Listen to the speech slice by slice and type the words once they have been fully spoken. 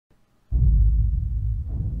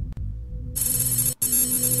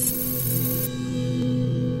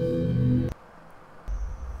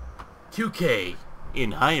2K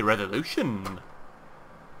in high resolution.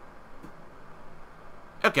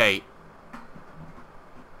 Okay.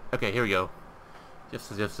 Okay, here we go.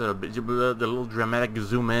 Just a little dramatic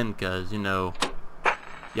zoom in, cause you know,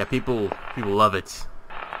 yeah, people love it.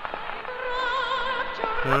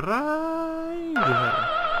 Rise.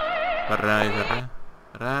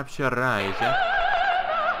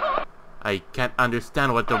 I can't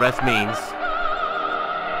understand what the rest means.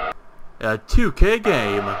 A 2K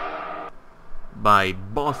game by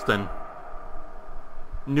Boston,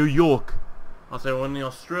 New York. Also in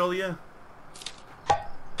Australia.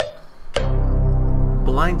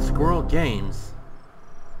 Blind Squirrel Games.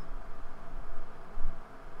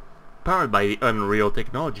 Powered by the Unreal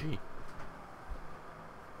technology.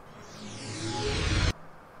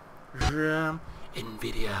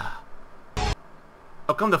 NVIDIA.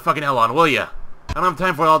 Oh, come the fucking hell on, will ya? I don't have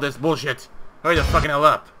time for all this bullshit. Hurry the fucking hell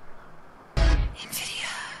up.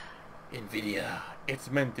 NVIDIA.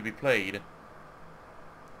 It's meant to be played.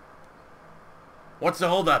 What's the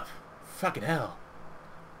hold up? Fucking hell.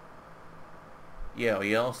 Yeah,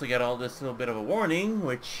 we also got all this little bit of a warning,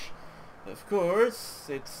 which, of course,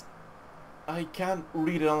 it's... I can't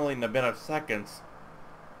read it only in a matter of seconds.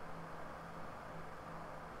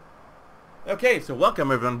 Okay, so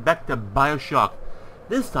welcome everyone back to Bioshock.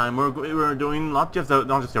 This time we're doing not just the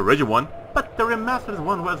original one, but the remastered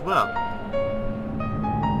one as well.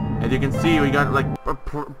 As you can see, we got like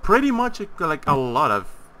pretty much like a lot of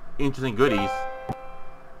interesting goodies.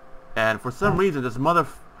 And for some reason, this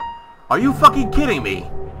are you fucking kidding me?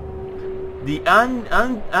 The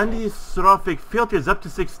anisotropic filter is up to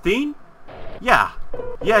 16? Yeah.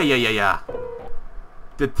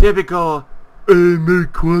 The typical more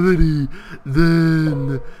quality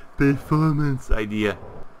than performance idea.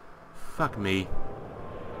 Fuck me.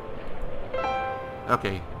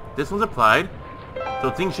 Okay, this one's applied,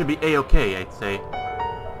 so things should be a-okay, I'd say.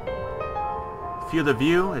 Field of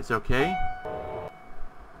view, it's okay.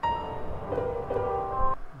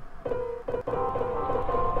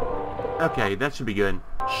 Okay, that should be good.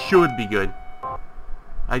 Should be good.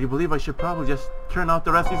 I do believe I should probably just turn off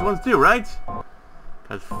the rest of these ones too, right?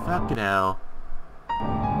 Cause fucking hell.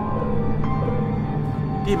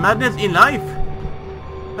 The madness in life!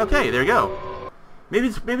 Okay, there you go. Maybe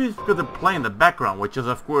it's because the plane in the background, which is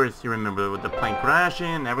of course, you remember with the plane crashing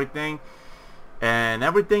and everything. And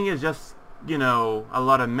everything is just, you know, a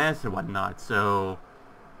lot of mess and whatnot, so...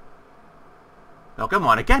 Oh, come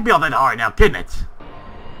on, it can't be all that hard now, can it?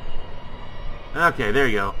 Okay, there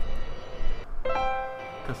you go.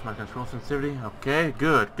 Customer control sensitivity. Okay,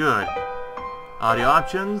 good. Audio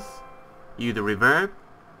options. Either reverb.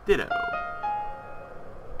 Ditto.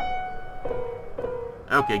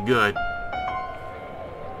 Okay, good.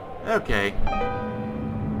 Okay.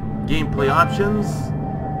 Gameplay options.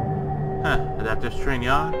 Adaptive string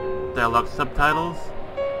on. Dialogue subtitles.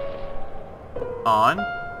 On.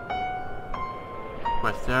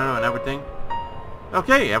 Quest arrow and everything.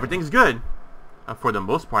 Okay, everything's good. For the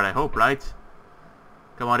most part, I hope, right?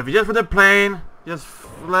 Come on, if you just for the plane, just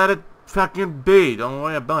let it fucking be. Don't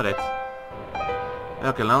worry about it.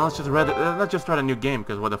 Okay, now let's just start a new game,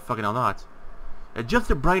 because what the fucking hell not? Adjust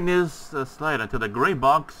the brightness slide until the gray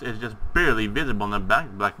box is just barely visible in the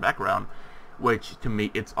black background, which to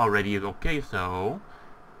me it's already okay. So,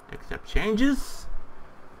 accept changes.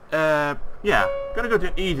 Yeah, gonna go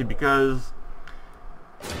to easy because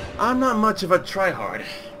I'm not much of a tryhard.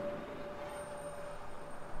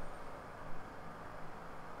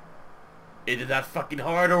 Is it that fucking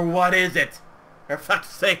hard or what is it? For fuck's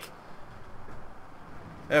sake.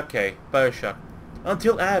 Okay, Bioshock.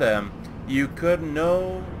 Until Adam, you could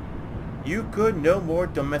no more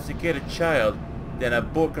domesticated child than a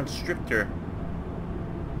boa constrictor.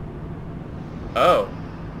 Oh.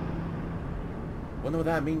 Well, no,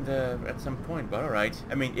 that means at some point, but alright.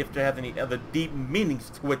 I mean, if there has any other deep meanings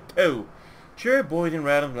to it too. Sure, boys in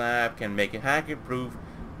Random Lab can make it hacker-proof,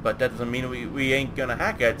 but that doesn't mean we ain't gonna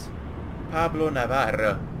hack it. Pablo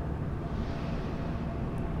Navarro.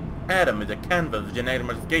 Adam is a canvas of genetic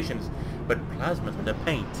modifications, but plasmas are the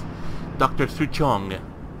paint. Dr. Suchong.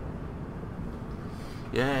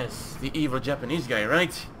 Yes, the evil Japanese guy,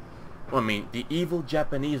 right? Well, I mean, the evil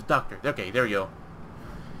Japanese doctor. Okay, there you go.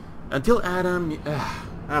 Until Adam...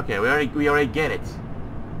 okay, we already get it.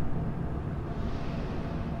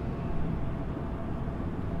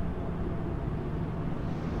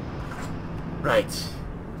 Right.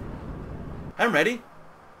 I'm ready.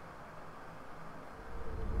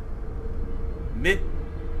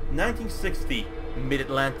 Mid-1960,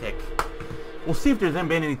 Mid-Atlantic. We'll see if there's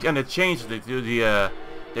been any kind of change to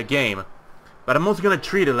the game. But I'm also gonna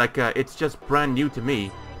treat it like it's just brand new to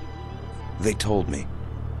me. They told me.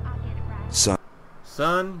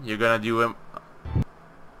 Son, you're gonna do him.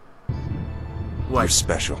 What? You're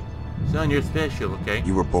special. Son, you're special, okay?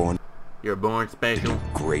 You were born You're born to special. do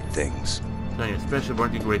great things. Son, you're special,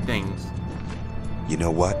 born to do great things. You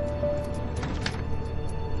know what?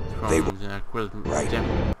 They were right.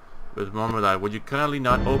 With Marmalade, would you kindly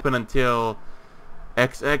not open until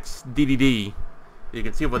XXDDD? You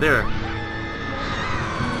can see over there.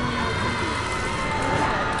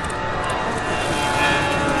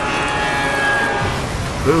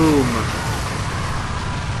 Boom.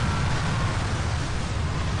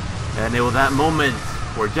 And it was that moment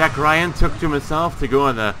where Jack Ryan took to himself to go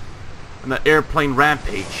on the airplane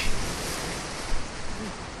rampage.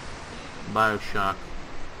 Bioshock.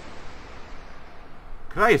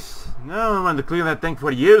 Christ, no, I'm going to clear that thing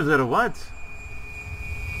for years or what?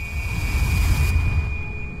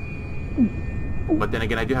 But then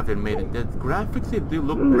again, I do have to admit it. The graphics, they do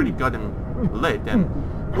look pretty goddamn lit. And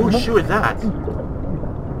whose shoe is that?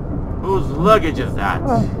 Whose luggage is that?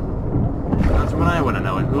 That's what I want to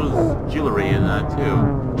know. And whose jewelry is that too?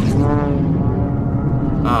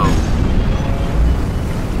 Oh.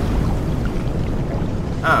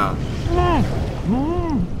 Oh.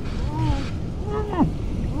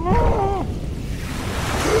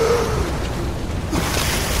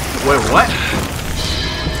 Wait, what?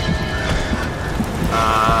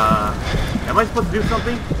 Am I supposed to do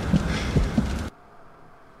something?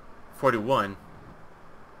 41.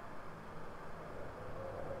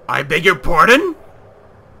 I beg your pardon?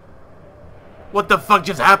 What the fuck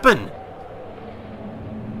just happened?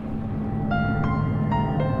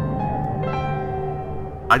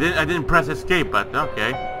 I didn't press escape, but okay.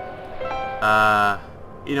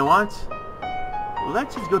 You know what?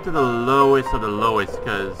 Let's just go to the lowest of the lowest,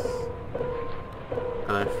 cause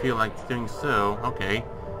I feel like doing so. Okay.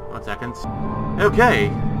 1 second.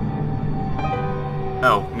 Okay.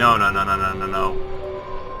 Oh, no.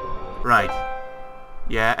 Right.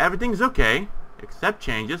 Yeah, everything's okay, except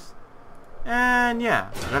changes. And yeah,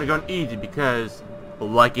 I gotta go on easy because,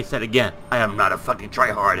 like I said again, I am not a fucking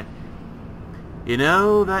tryhard. You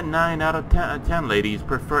know that 9 out of 10 ladies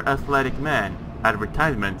prefer athletic men,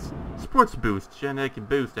 advertisements, sports boost, genetic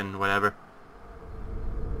boost, and whatever.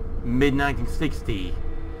 Mid-1960,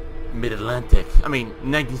 Mid-Atlantic. I mean,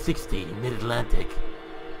 1960, Mid-Atlantic.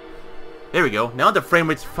 There we go. Now the frame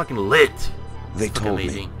rate's fucking lit. They fucking told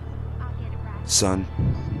amazing. me. Son,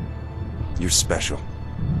 you're special.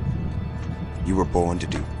 You were born to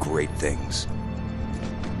do great things.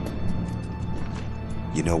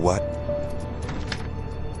 You know what?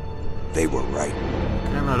 They were right.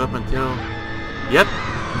 Cannot up until... Yep.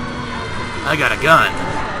 I got a gun.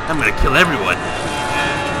 I'm gonna kill everyone.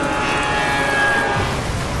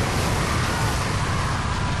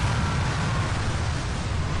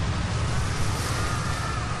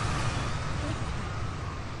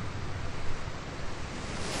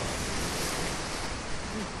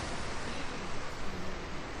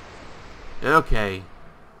 Okay.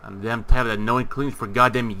 I'm damn tired of knowing cleans for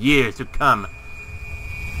goddamn years to come.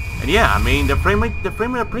 And yeah, I mean, the frame rate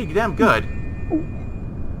are pretty damn good.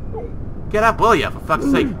 Get up, will ya, for fuck's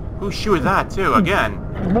sake. Whose shoe is that, too, again?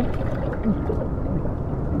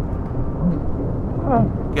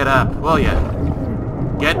 Get up, will ya?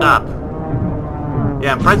 Get up.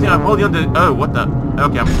 Yeah, I'm pressing, I'm holding on to... Oh, what the...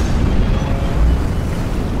 Okay,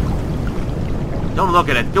 Don't look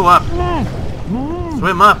at it, go up.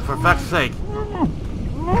 Swim up, for fuck's sake.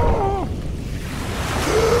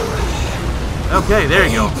 Okay, there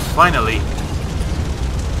you go. Finally.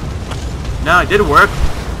 Now it did work.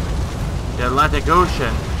 The Atlantic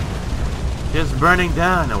Ocean just burning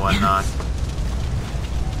down and whatnot.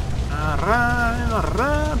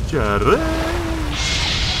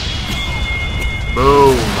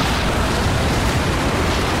 Boom.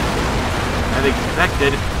 As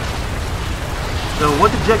expected. So what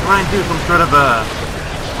did Jack Ryan do? Some sort of a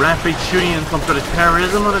rampage shooting and some sort of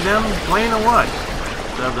terrorism on a damn plane or what?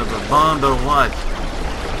 The bomb or what?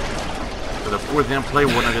 So the fourth damn plane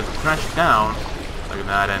would have just crashed down like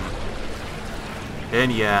that,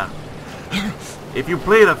 and yeah. If you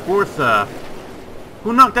play the Forza,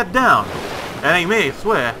 who knocked that down? That ain't me, I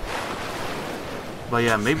swear. But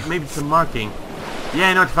yeah, maybe some marking. Yeah,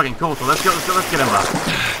 I know it's fucking cool, so let's get him up.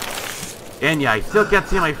 And yeah, I still can't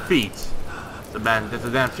see my feet. That's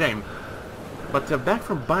a damn shame. But back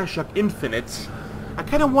from Bioshock Infinite, I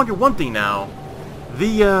kind of wonder one thing now.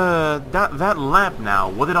 That lamp now,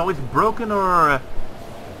 was it always broken, or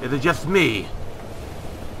is it just me?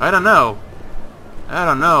 I don't know,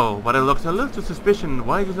 but it looks a little too suspicious.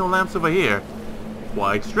 Why there's no lamps over here?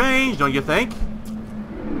 Quite strange, don't you think?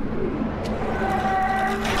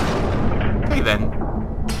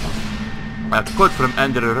 A quote from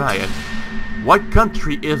Andrew Ryan. What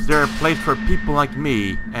country is there a place for people like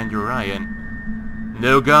me, Andrew Ryan?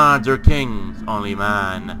 No gods or kings, only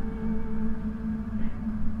man.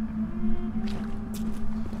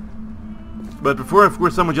 But before, of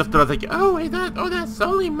course, someone just started thinking, oh, that's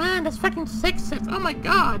only man, that's fucking sexist, oh my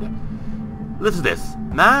god. Listen to this,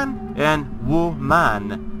 man and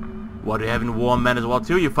woman. What do you have in woman as well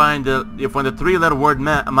too? You find the 3-letter word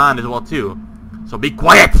man as well too. So be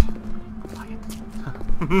quiet!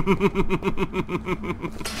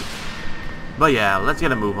 But yeah, let's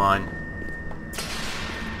get a move on.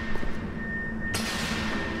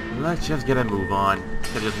 Let's just get a move on.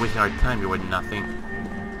 Instead of just wasting our time here with nothing.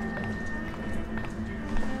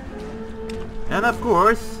 And of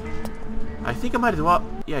course, I think I might as well.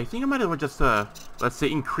 Yeah, I think I might as well just let's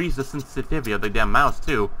say increase the sensitivity of the damn mouse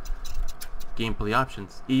too. Gameplay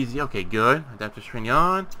options, easy. Okay, good. Adaptive training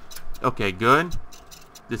on. Okay, good.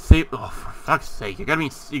 Disable. Oh, for fuck's sake! You gotta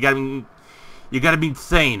be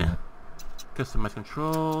insane. Customize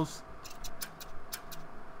controls.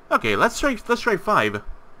 Okay, let's try 5.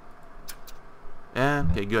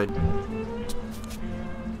 And okay, good.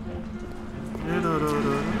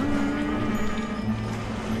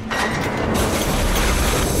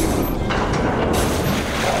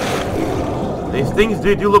 These things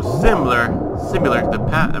do look similar to the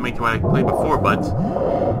to what I played before, but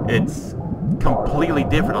it's completely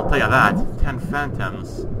different, I'll tell you that. 10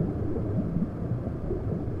 phantoms.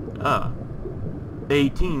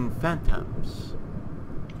 18 phantoms.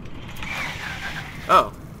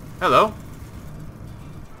 Oh, hello.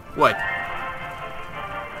 What?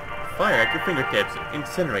 Fire at your fingertips.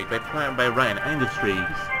 Incinerate by Ryan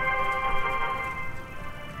Industries.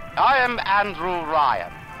 I am Andrew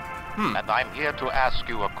Ryan, and I'm here to ask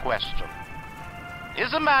you a question.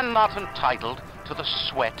 Is a man not entitled to the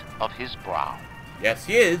sweat of his brow? Yes,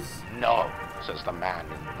 he is. No, says the man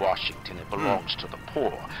in Washington, it belongs to the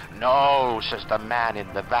poor. No, says the man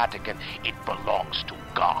in the Vatican, it belongs to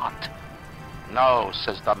God. No,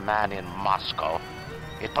 says the man in Moscow,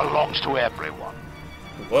 it belongs to everyone.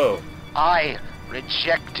 Whoa. I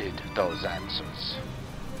rejected those answers.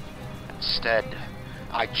 Instead,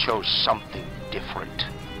 I chose something different.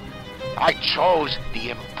 I chose the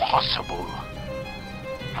impossible.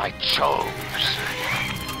 I chose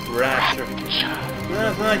rapture.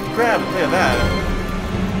 That's not crap, look at that.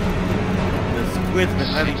 The squid's been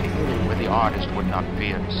having where the artist would not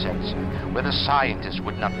fear the censor, where the scientist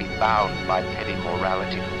would not be bound by petty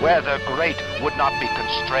morality, where the great would not be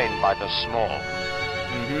constrained by the small.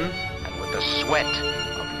 And with the sweat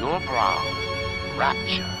of your brow,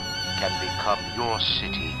 rapture can become your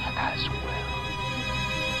city as well.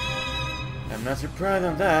 I'm not surprised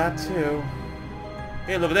on that, too.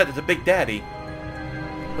 Hey, look at that, it's a Big Daddy.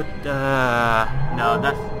 But, no,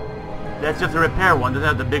 that's just a repair one. Doesn't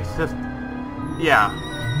have the big system. Yeah.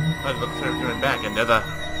 Let's look turn it back, and there's a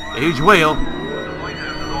huge whale. The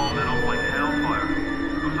lighthouse is all lit up like hellfire.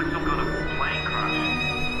 Looks like some kind of plane crash.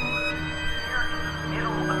 Here in the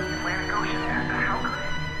middle of the Atlantic Ocean.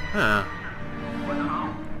 How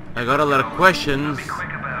could I got a lot of questions,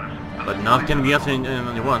 but not can be answered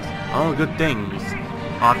at once. All good things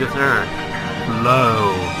off this earth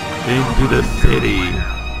flow into the city.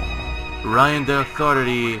 Ryan the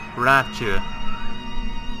Authority, Rapture.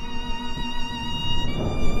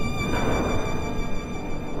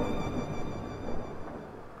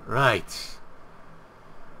 Right.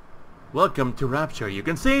 Welcome to Rapture. You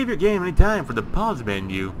can save your game anytime for the pause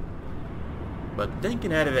menu. But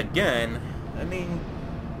thinking at it again, I mean,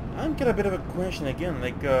 I'm got a bit of a question again,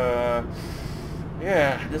 like, yeah,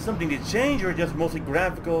 there's something to change or just mostly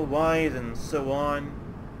graphical wise and so on?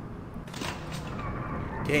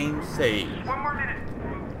 Game saved. 1 more minute.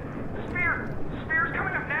 Spear's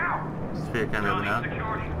coming up now. Sphere coming up now.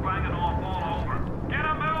 Security's banging off all over. Get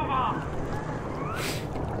a move on.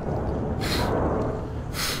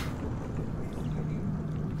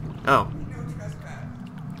 Oh.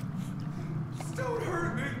 Just don't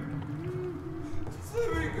hurt me. Just let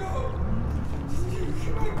me go.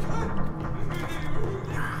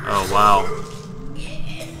 Oh, wow.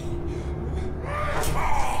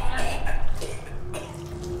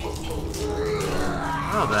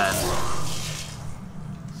 Oh, then.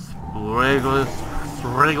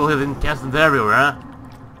 Sprinkle his intestines everywhere, huh?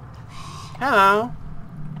 Hello.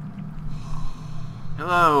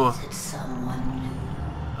 Hello.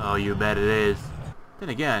 Oh, you bet it is. Then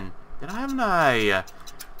again, haven't I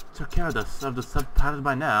took care of the subtitles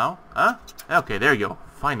by now? Huh? Okay, there you go.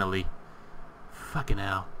 Finally. Fucking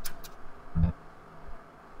hell.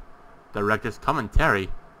 Director's commentary.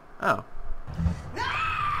 Oh.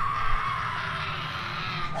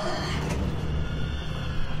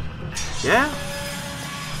 Yeah?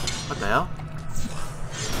 What the hell?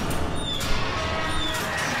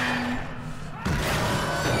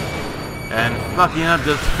 And fucking up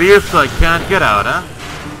the sphere so I can't get out, huh?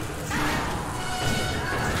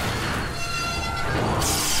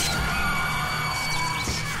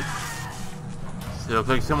 So it looks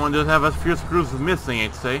like someone does have a few screws missing,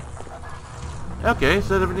 I'd say. Okay,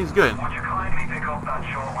 so everything's good. Would you kindly pick up that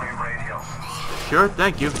shortwave radio? Sure,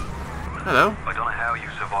 thank you. Hello. I don't know how you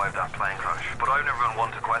survived that plane crash, but I've never been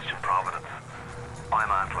one to question Providence. I'm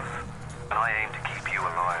Atlas, and I aim to keep you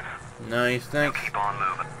alive. Nice, thanks. Keep on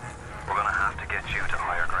moving. We're gonna have to get you to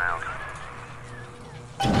higher ground.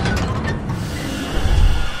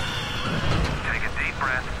 Take a deep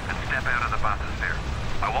breath and step out of the bathysphere.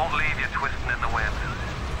 I won't leave you twisting in the wind.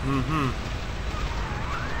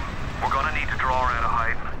 We're gonna need to draw her out of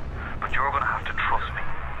hiding, but you're gonna have to trust me.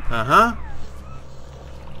 Uh-huh.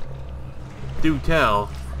 Do tell.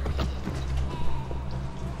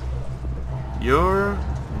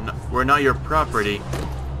 We're not your property.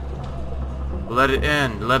 Let it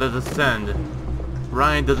end. Let it ascend.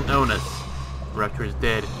 Ryan doesn't own us. Rapture is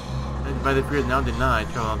dead. And by the fear now denied.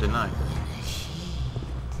 Travel now denied.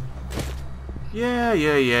 Yeah.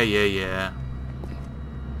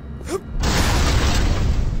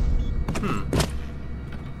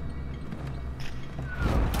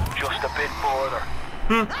 Just a bit further.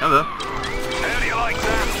 Hello. How do you like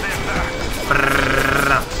that, sister?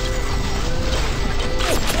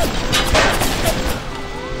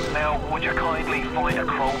 Now, would you kindly find a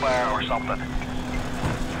crowbar or something?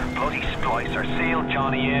 Bloody splicer, seal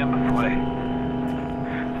Johnny in before they...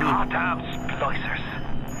 Goddamn splicers.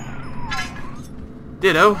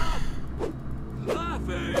 Ditto.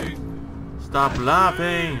 Laughing. Stop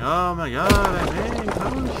laughing. Oh my god, I mean,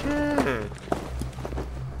 holy shit.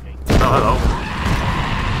 Oh, hello.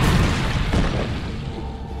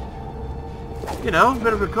 You know, a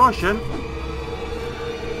bit of precaution.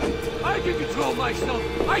 I can control myself.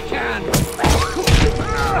 I can.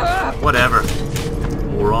 Whatever.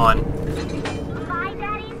 We're on. Bye,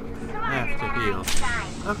 Daddy. Have to heal.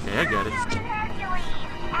 Okay, I get it.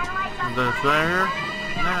 And The fire?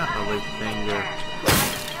 Nah, probably thing there.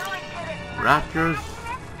 Raptors?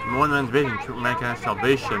 More than vision to mankind's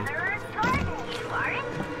salvation.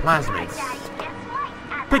 Plasmids.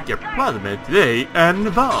 Pick your plasmid today and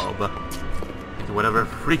evolve. To whatever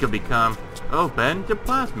freak will become. Open to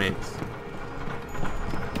plasmids.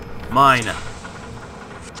 Mine.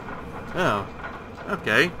 Oh.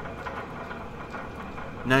 Okay.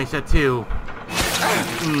 Nice at 2.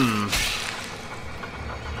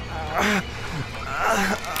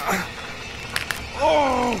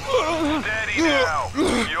 Steady now.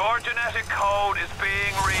 Your genetic code is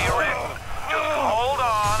being rewritten. Just hold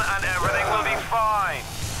on and everything will be fine.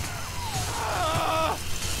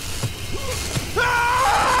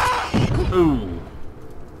 Ooh.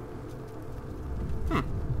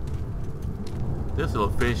 This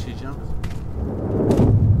little fish, he jumps.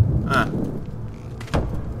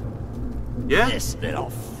 Yeah? This little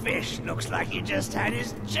fish looks like he just had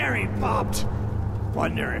his cherry popped.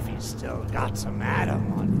 Wonder if he's still got some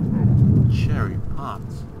Adam on him. Cherry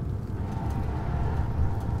pops.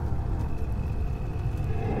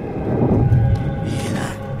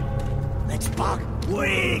 Let's bug.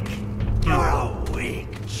 Weak. You're a weak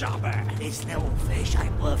chopper. This little fish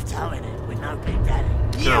ain't worth towing it with no big daddy.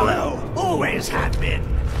 Yellow. Always have been.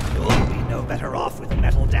 You'll be no better off with a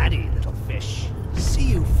metal daddy, little fish. See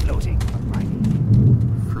you floating the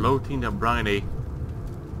briny. Floating the briny.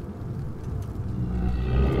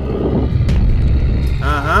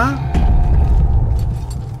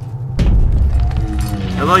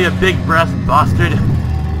 Hello, you big breast bastard.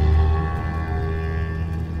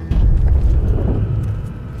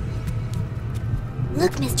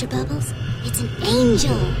 Look, Mr. Bubbles. It's an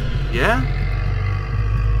angel. Yeah?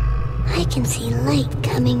 I can see light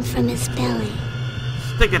coming from his belly.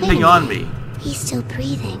 Stick that Wait thing a on minute. me. He's still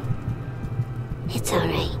breathing. It's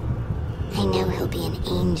alright. I know he'll be an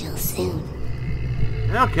angel soon.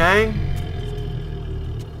 Okay.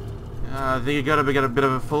 I think you got a bit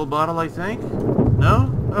of a full bottle, I think? No?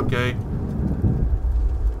 Okay.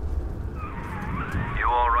 You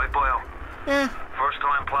alright, boyo? Yeah. First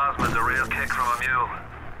time plasma's a real kick from a mule.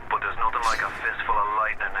 But there's nothing like a fistful of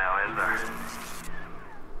lightning now, is there?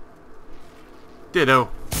 Ditto.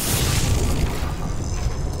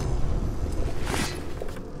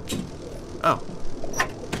 Oh.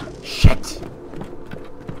 Shit!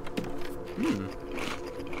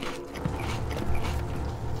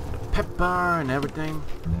 Pepper and everything.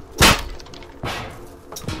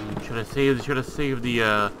 Should have saved the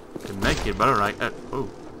medkit, but alright. Oh.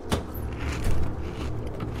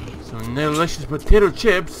 Some delicious potato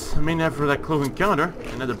chips. I mean, after that close encounter,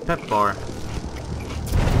 another pep bar.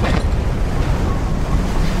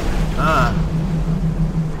 Ah.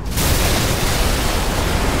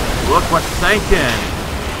 Look what's sinking.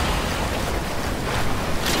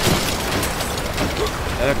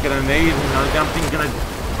 Looking amazing. Now the damn thing's gonna.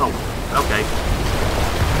 Oh, okay.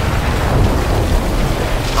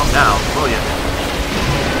 Calm down, will ya?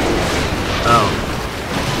 Oh.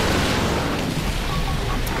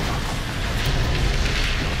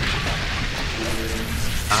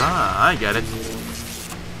 Ah, I get it.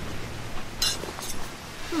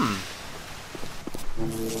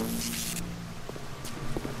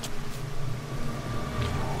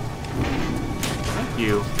 Thank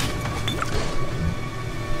you.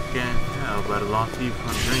 Can't tell, but I lost you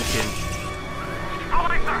from drinking.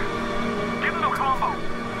 Splicer! Give him a combo.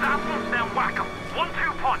 Zap him, then whack him.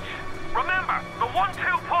 1-2 punch. Remember, the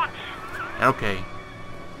 1-2 punch. Okay.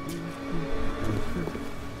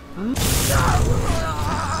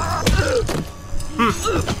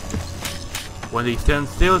 When they stand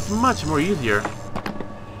still, it's much more easier.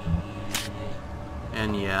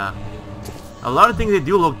 And yeah, a lot of things they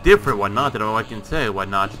do look different, whatnot, that all I can say,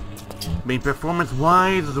 whatnot. I mean,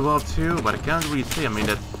 performance-wise as well too, but I can't really say. I mean,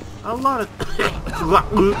 that a lot of a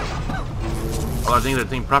lot of things are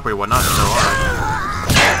seen properly, whatnot. So,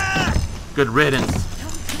 good riddance.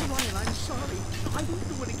 Ryan, I'm sorry. I won't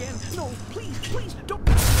do it again. No, please, please, don't.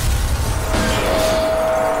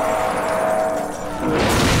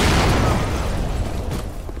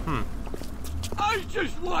 I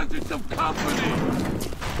just wanted some company.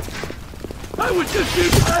 I was just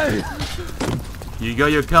in pain. You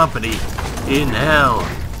got your company in hell.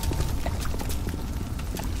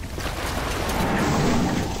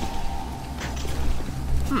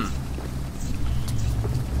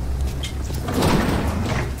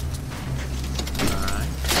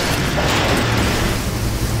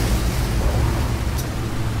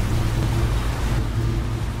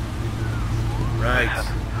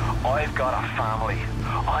 I've got a family.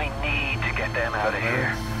 I need to get them out of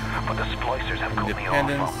here. But the splicers have cut me off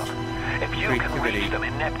from them. If you can reach them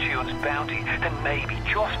in Neptune's bounty, then maybe,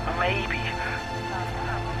 just maybe.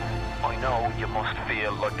 I know you must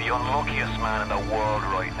feel like the unluckiest man in the world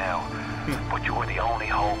right now. But you're the only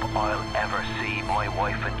hope I'll ever see my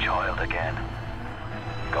wife and child again.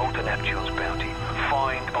 Go to Neptune's bounty.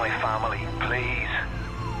 Find my family, please.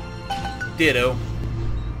 Ditto.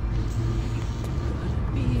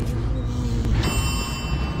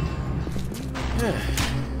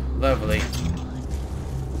 Lovely.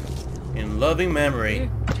 In loving memory.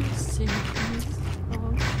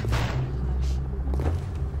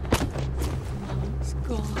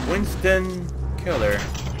 Winston Killer.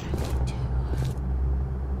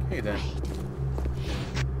 Okay then.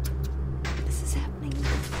 This is happening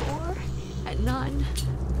before at none.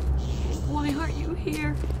 Why aren't you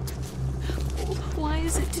here? Why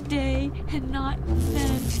is it today and not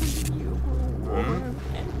then when you were warm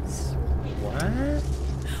and sweet? What?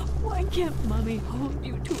 Why can't Mommy hold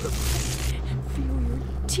you to her breast and feel your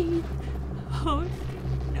teeth? Oh,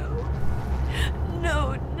 no.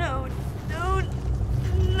 No, no, no,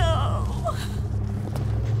 no.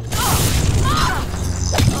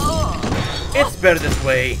 It's better this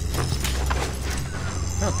way.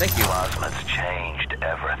 Oh, thank you. Plasmids changed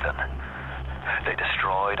everything. They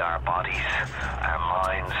destroyed our bodies, our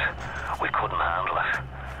minds. We couldn't handle it.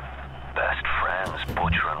 Best friends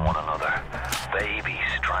butchering one another. Babies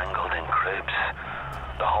strangled in cribs.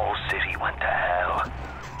 The whole city went to hell.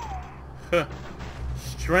 Huh.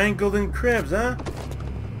 Strangled in cribs, huh?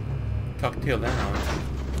 Cocktail down.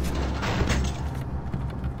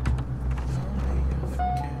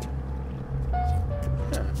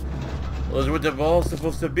 Huh. Well, that's what the ball's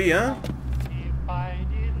supposed to be, huh?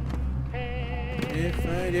 If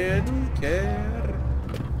I didn't care.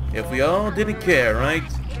 If we all didn't care, right?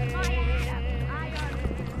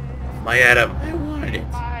 My Adam, I wanted it.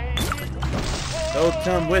 Old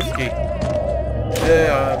Tom Whiskey.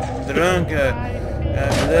 Drunk,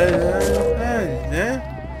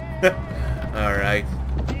 alright.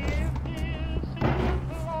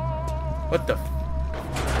 What the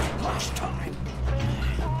Last time.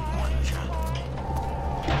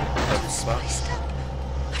 Spliced up.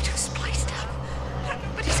 I just spliced up.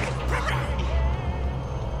 Nobody's gonna remember.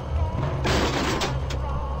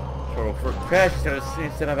 For Crash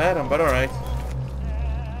instead of Adam, but alright.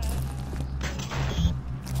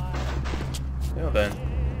 Well then.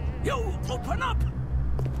 You open up.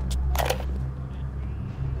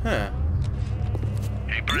 Huh.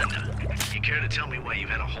 Hey Brenda, you care to tell me why you've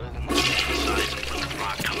had a hole in the size of the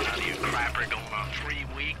rock coming out of your crapper going on 3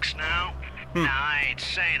 weeks now? Now, I ain't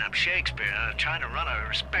saying I'm Shakespeare. I'm trying to run a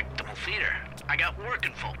respectable theater. I got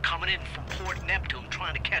working folk coming in from Port Neptune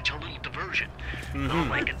trying to catch a little diversion. No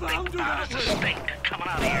making big bottles of stink coming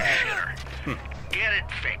out of your shitter. Get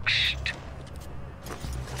it fixed.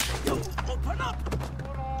 Open up!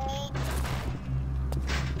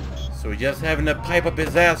 So we're just having a pipe up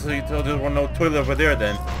his ass so you told there was no toilet over there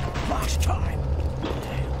then. Last time.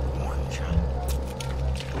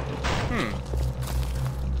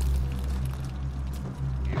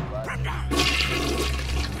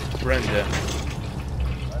 Brenda.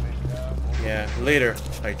 Yeah, later,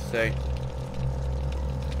 I'd say.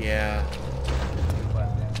 Yeah.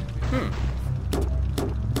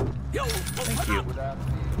 Thank you.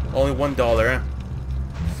 Only $1, huh?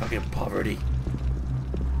 Fucking poverty.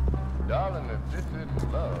 Darling, if this is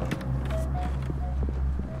love,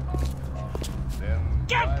 then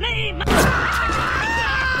Get me!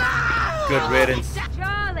 Good riddance.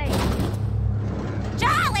 Charlie!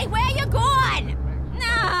 Charlie, where you going?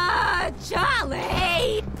 No,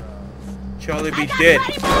 Charlie! Charlie be dead.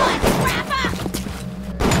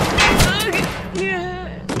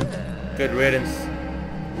 Good riddance.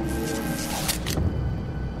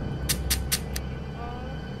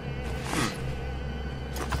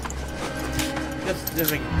 Just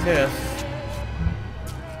doing tests.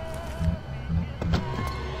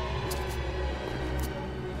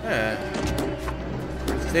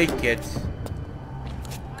 Take it.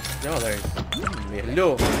 $.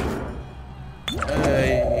 Hello.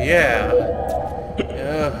 Yeah.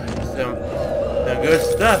 Some good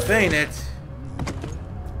stuff, ain't it?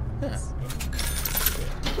 Huh.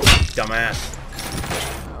 Dumbass.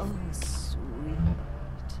 Oh, sweet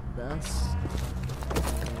lust.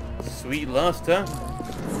 Sweet lust, huh?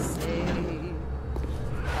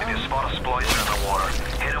 If you spot a splicer in the water,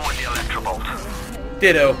 hit him with the electrobolt.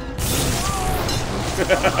 Ditto.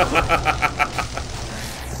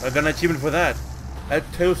 I got an achievement for that. A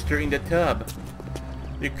toaster in the tub.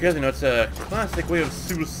 Because, you know, it's a classic way of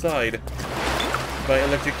suicide by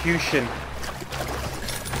electrocution.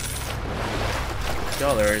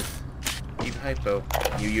 $. Eve Hypo.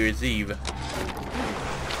 New Year's Eve.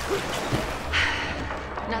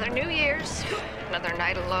 Another New Year's. Another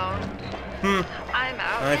night alone. I'm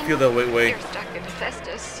out. I feel that way. You're stuck in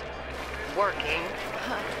Festus. Working.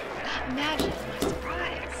 Imagine my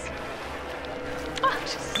surprise. Oh,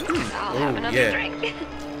 I'll have another drink.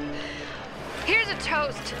 Here's a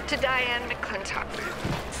toast to Diane McClintock.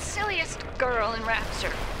 Silliest girl in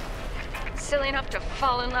Rapture. Silly enough to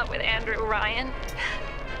fall in love with Andrew Ryan.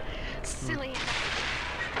 Silly enough.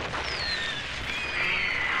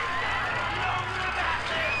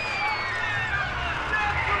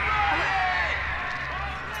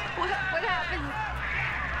 What happened?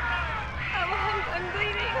 I'm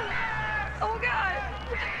bleeding. Oh God.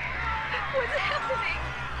 What's happening?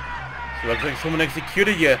 Looks like someone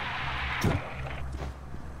executed you.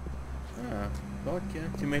 Vodka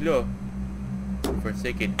to Melo.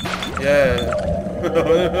 Forsaken. Yeah.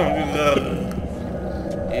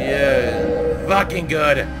 Yeah. Fucking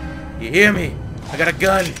good. You hear me? I got a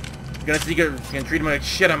gun. You're gonna see you can treat him like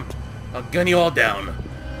shit. I'll gun you all down.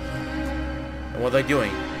 And what are they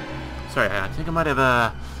doing? Sorry, I think I might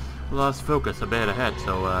have lost focus a bit ahead,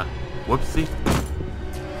 so whoopsie.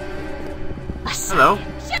 Hello.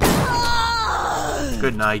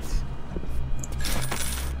 Good night.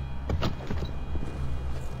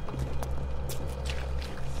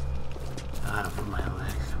 Out of my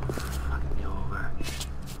legs. Fuck me over.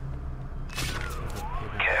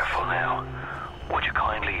 Careful now. Would you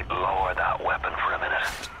kindly lower that weapon for a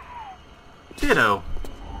minute? Ditto.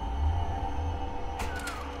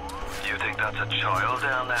 You think that's a child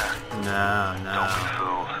down there? No. Don't be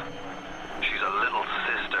fooled. She's a little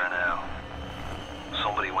sister now.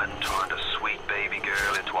 Somebody went and turned a sweet baby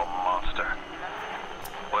girl into a monster.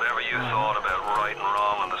 Whatever you thought about right and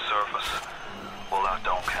wrong on the surface, well, that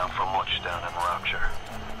don't count for much down in Rapture.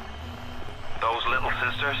 Those little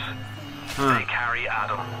sisters, they carry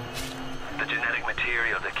Adam, the genetic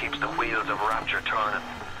material that keeps the wheels of Rapture turning.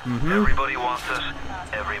 Everybody wants it,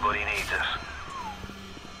 everybody needs it.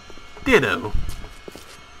 Ditto.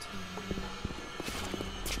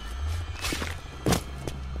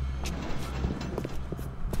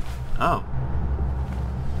 Oh.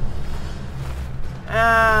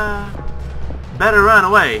 Better run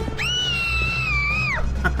away.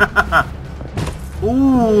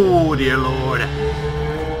 Ooh, dear Lord.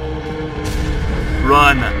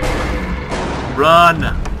 Run.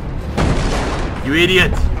 Run. You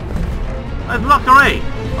idiot. I blocked the ray.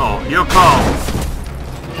 Oh, your call.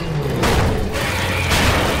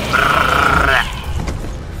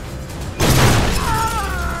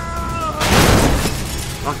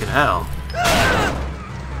 hell?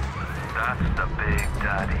 That's the big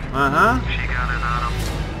daddy. She got it on him.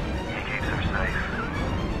 He keeps her safe.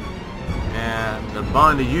 And the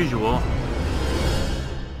bond as usual.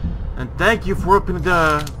 And thank you for opening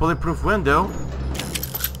the bulletproof window.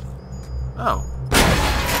 Oh.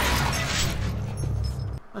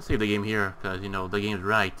 Let's save the game here, because, you know, the game's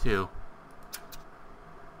right, too.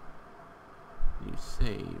 You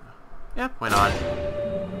save. Yep, why not?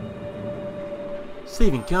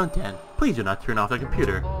 Saving content. Please do not turn off the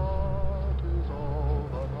computer.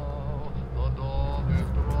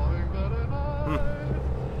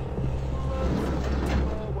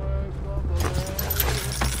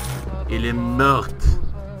 Il est morte.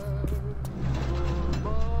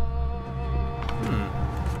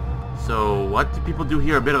 So, what do people do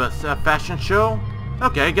here? A bit of a fashion show?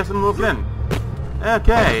 Okay, I guess I'm looking in.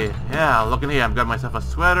 Okay, yeah, looking here. I've got myself a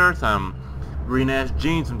sweater, some green-ass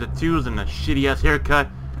jeans, some tattoos, and a shitty-ass haircut.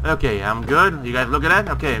 Okay, I'm good. You guys look at that?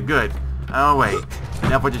 Okay, I'm good. Oh, wait.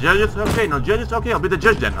 Now for the judges? Okay, no judges? Okay, I'll be the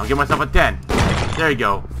judge then. I'll give myself a 10. There you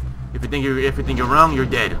go. If you think you're wrong, you're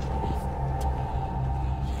dead.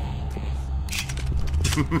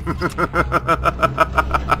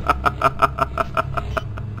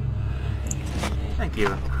 Thank you,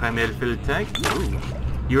 Camille Filtek.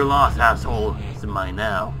 You're lost, asshole. It's mine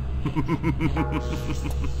now.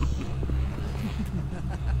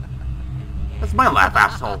 That's my laugh,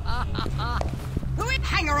 asshole.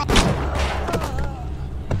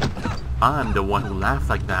 I'm the one who laughs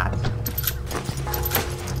like that.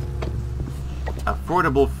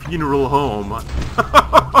 Affordable funeral home.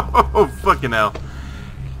 Oh, fucking hell.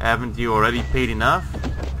 Haven't you already paid enough?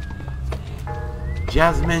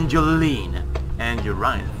 Jasmine Jolene and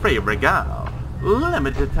Ryan Frey Regal.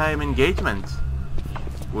 Limited time engagement.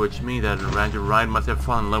 Which means that Ranger Ryan must have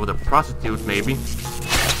fallen in love with a prostitute, maybe.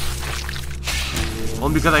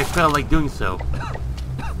 Only because I felt like doing so.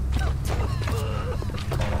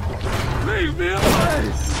 Leave me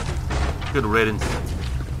alone! Good riddance.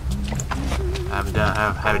 I've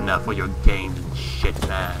had enough of your games and shit,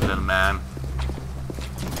 man, little man.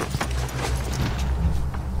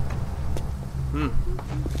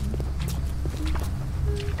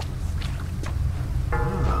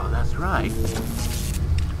 Oh, that's right.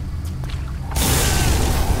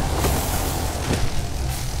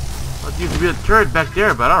 Well, it used to be a turret back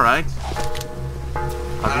there, but alright.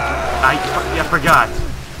 I forgot.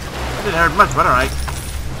 It didn't hurt much, but alright.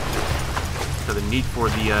 So the need for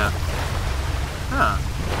the, huh.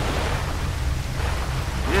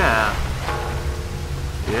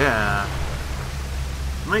 Yeah.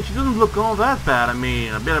 I mean, she doesn't look all that bad. I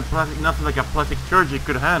mean, a bit of plastic, nothing like a plastic surgery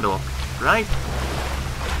could handle, right?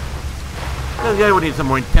 This guy would need some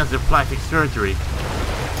more intensive plastic surgery.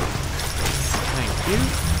 Thank you.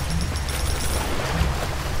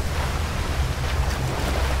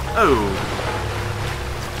 Oh.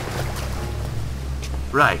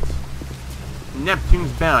 Right.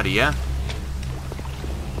 Neptune's bounty, yeah?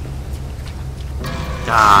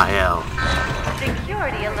 Ah, hell.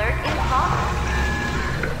 Security alert is on.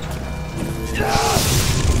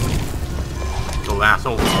 Go,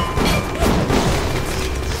 asshole.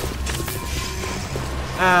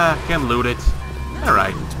 Can loot it.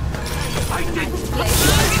 Alright.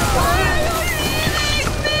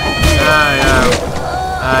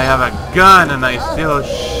 I have a gun and I still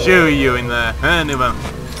shoot you in the hand of him.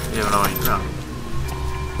 You don't know what you're from.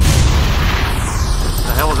 What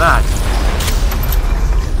the hell was that?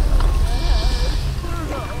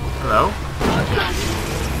 Hello?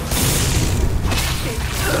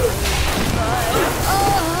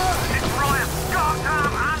 It's Ryan!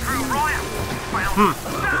 Goddamn Andrew Ryan! Well,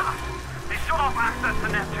 damn it! They shut off access to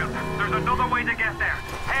Neptune. There's another way to get there.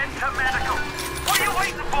 Head to medical. What are you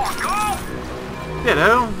waiting for? Go! You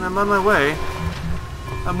know, I'm on my way.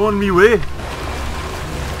 I'm on me way.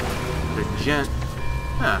 The gent.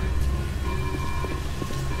 Huh.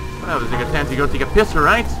 Well, there's like a time to go take a piss,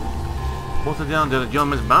 right? Posted down to the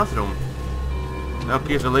gentleman's bathroom.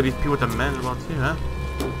 Okay, so ladies pee with the men as well too, huh?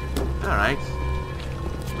 Alright.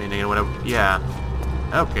 I mean, whatever. Yeah.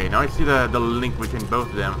 Okay, now I see the link between both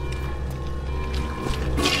of them.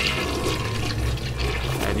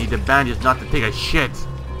 I need the bandages not to take a shit.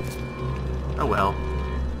 Oh well.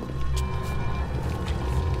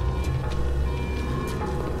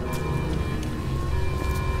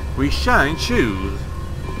 We shine shoes.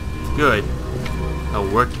 Good. Our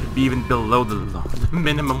work could be even below the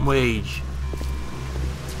minimum wage.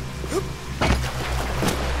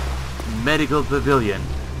 Medical pavilion.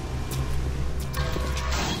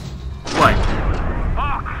 What?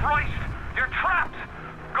 Oh, Christ! You're trapped!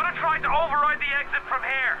 Gonna try to override the exit from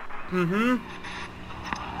here.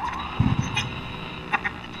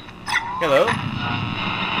 Hello.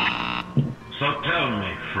 So tell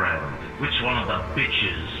me, friend, which one of the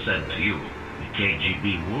bitches said to you? The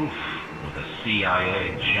KGB wolf or the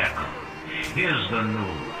CIA jackal? Here's the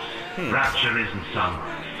news. Rapture isn't some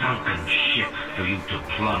sunken ship for you to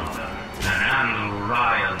plunder. And Andrew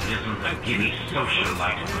Ryan isn't a giddy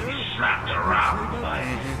socialite to be slapped around by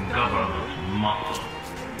government muscle.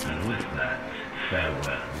 And with that,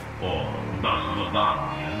 farewell. Or до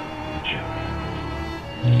свидания, whichever.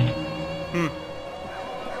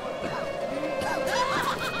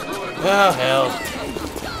 Oh, hell.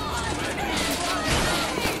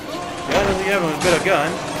 Yeah, doesn't have a bit of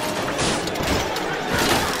gun.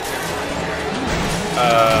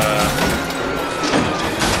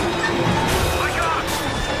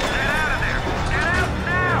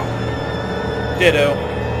 Ditto.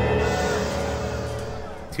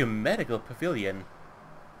 To medical pavilion.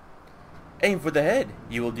 Aim for the head.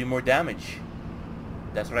 You will do more damage.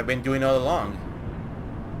 That's what I've been doing all along.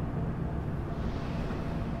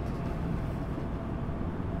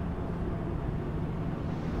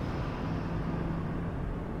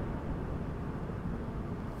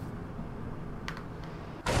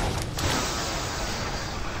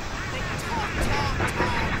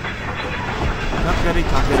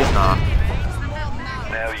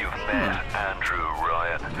 Now you've met Andrew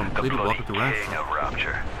Ryan, the bloody king of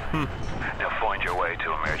Rapture. Now find your way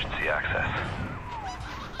to emergency access.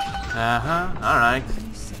 Alright.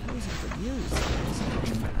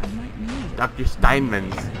 Dr.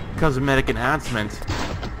 Steinman's cosmetic enhancement.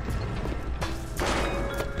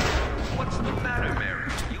 What's the matter, Mary?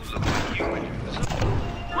 You look like you would.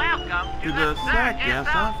 Welcome To the second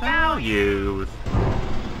of values.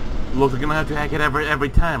 Looks like I'm gonna have to hack it every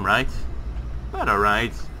time, right? But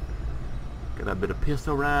alright. Got a bit of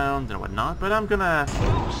pistol rounds and whatnot, but I'm gonna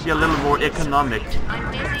be a little more economic.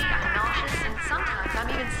 I'm dizzy, I'm nauseous, and sometimes I'm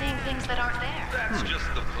even seeing things that aren't there. That's just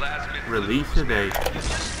the plasmid. Release today.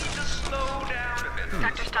 Slow down a bit.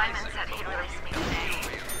 Dr. Steinman said he'd release me today.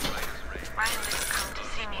 Ryan didn't come to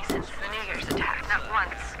see me since the New Year's attack, not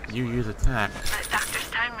once. New Year's attack. But Dr.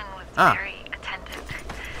 Steinman was very attentive.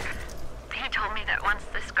 He told me that once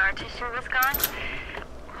the scar tissue was gone,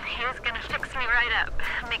 he was gonna fix me right up,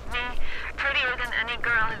 make me prettier than any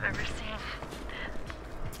girl I've ever seen.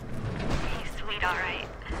 He's sweet, all right.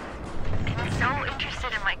 And he's so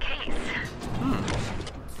interested in my case.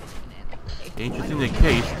 Interesting in the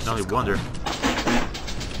case, I only wonder.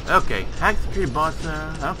 Okay, hack security bots,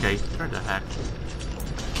 okay, turn to hack.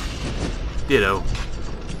 Ditto.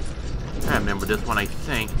 I remember this one, I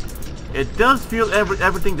think. It does feel,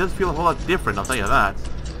 everything does feel a whole lot different, I'll tell you that.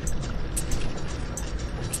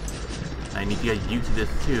 I need to get used to this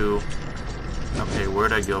too. Okay,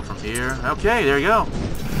 where'd I go from here? Okay, there you go.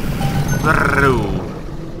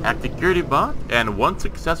 Hack security bot, and one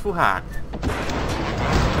successful hack.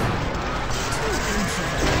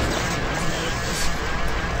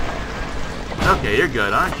 Okay, you're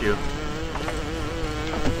good, aren't you?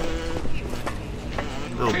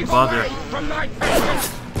 Little buzzer.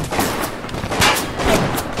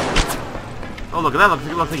 Oh, look at that!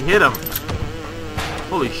 Looks like he hit him.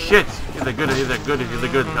 Holy shit! He's a good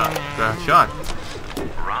shot.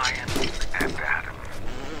 Ryan and Adam.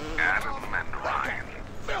 Adam and Ryan.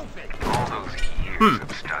 All those years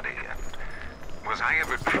of study. And was I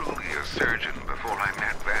ever truly a surgeon before I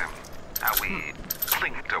met them? How we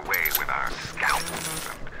clinked away with our scalpels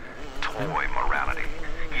and toy morality.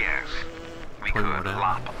 Yes, we could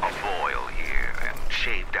lop a boil here and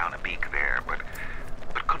shave down a beak there, but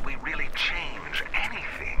could we really change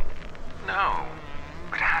anything? No.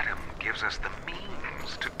 But Adam gives us the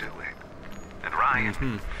means to do it. And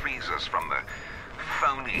Ryan frees us from the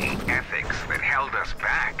phony ethics that held us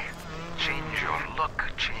back. Change your look,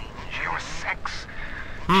 change your sex,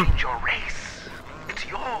 change your race. It's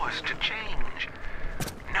yours to change.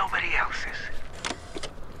 Nobody else's.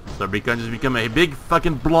 So we can just become a big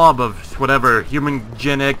fucking blob of whatever human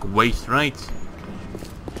genetic waste, right?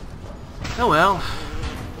 Oh well.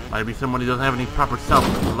 Might be someone who doesn't have any proper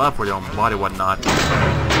self-love for their own body, whatnot.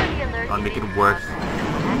 I'll make it worse.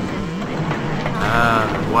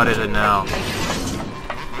 What is it now? If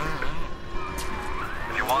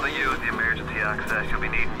you want to use the emergency access, you'll be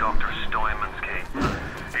needing Dr. Steinman's key.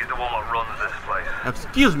 He's the one that runs this place.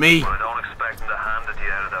 Excuse me. But I don't expect him to hand it to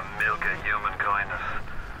you out of the milk of human kindness.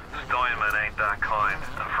 Steinman ain't that kind,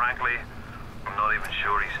 and frankly, I'm not even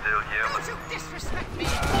sure he's still human. You disrespect me.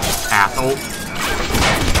 Asshole.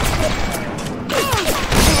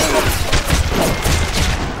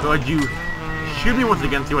 Could you shoot me once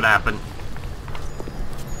again, see what happened?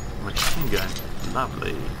 Machine gun.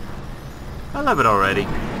 Lovely. I love it already.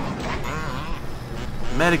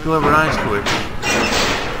 Medical over ice clip.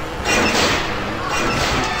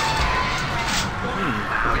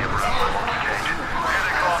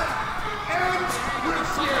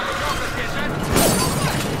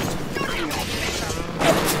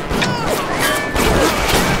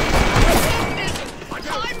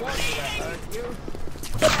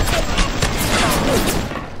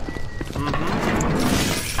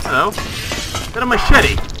 Hello? Is that a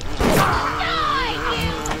machete?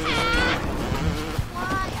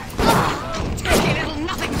 Dirty little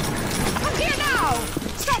nothing! Come here now!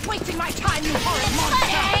 Stop wasting my time, you horrid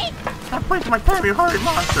monster! Stop wasting my time, you horrid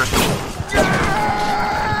monster!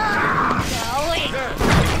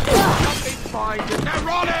 They're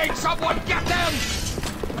running! Someone get them!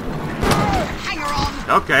 Hanger on!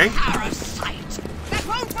 Okay. Parasite! That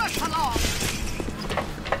won't work for long!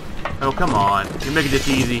 Oh, come on. You're making this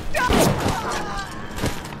easy.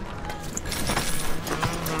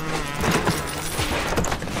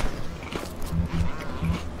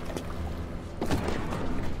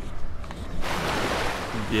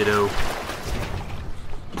 Ditto.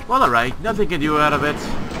 Well, alright. Nothing can do out of it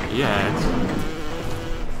yet.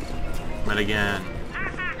 But again.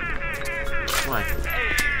 What?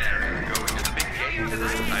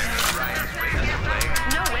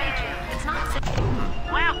 No way, Jim. It's not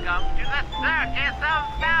Welcome to the circus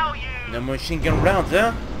of value! No machine gun rounds,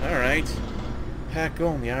 huh? Alright. Pack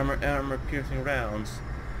on the armor piercing rounds.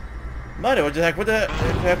 Might as well just hack for the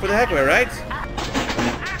heck of it, right?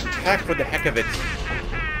 Hack for the heck of it.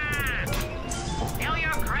 Feel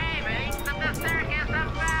your cravings of the circus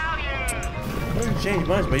of value! Doesn't change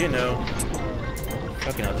much, but you know.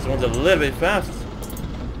 Fucking hell, this one's a little bit fast.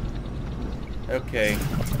 Okay.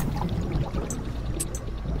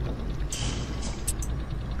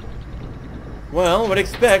 Well, what do you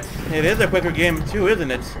expect? It is a quicker game too, isn't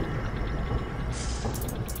it?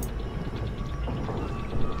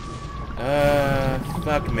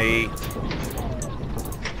 Fuck me.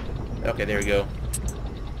 Okay, there we go.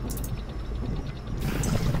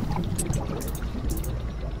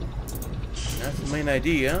 That's the main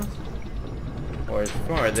idea. Or as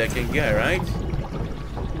far as I can get, right?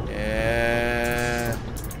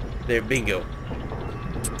 There, bingo.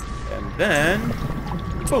 And then,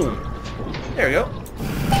 boom. There we go.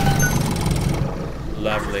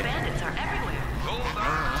 Lovely. Bandits are everywhere. Hold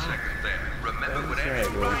on a second there. Remember what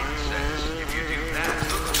everyone says. If you do that,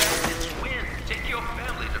 the bandits win. Take your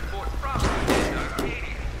family to Fort Prospect in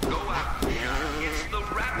Arcadia. Go out. It's the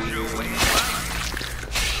rapture way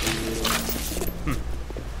of life.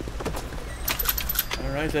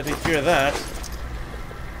 Alright, that takes care of that.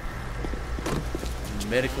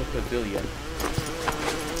 Medical pavilion.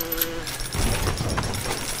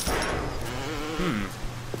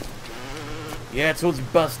 Yeah, it's old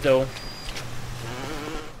Busto.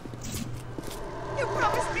 You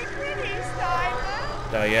promised me pretty, Simon!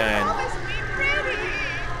 Diane. You promised me pretty!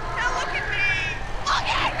 Now look at me! Look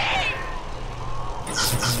at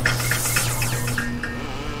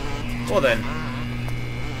me! Well then.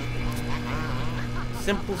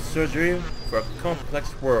 Simple surgery for a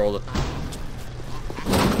complex world.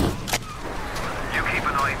 You keep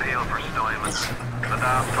an eye peeled for Steinman. The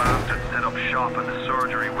daft bastard set up shop in the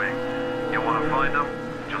surgery wing. You want to find him?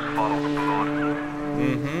 Just follow the blood.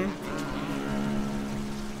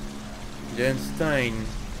 Jen Stein.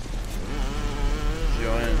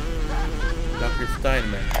 Joanne. Dr.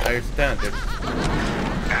 Steinman. Higher standards.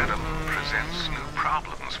 Adam presents new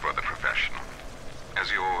problems for the professional. As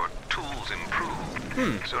your tools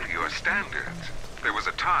improve, so do your standards. There was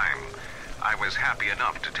a time I was happy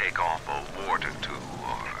enough to take off a wart or two,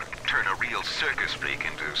 or turn a real circus freak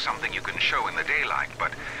into something you can show in the daylight,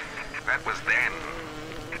 but that was then,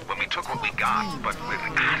 when we took what we got. But with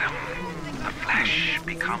Adam, the flesh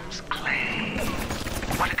becomes clay.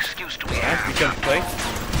 What excuse do we have? Becomes clay?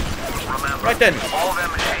 Remember, right then. All them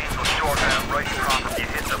machines will short down right across if you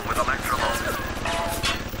hit them with electrolytes.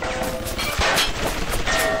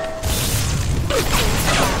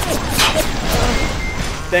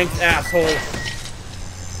 Thanks, asshole.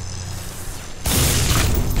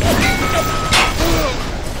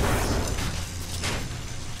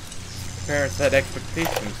 Parents had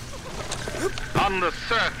expectations. On the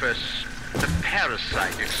surface, the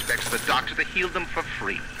parasite expects the doctor to heal them for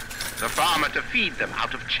free, the farmer to feed them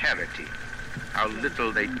out of charity. How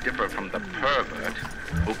little they differ from the pervert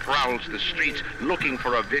who prowls the streets looking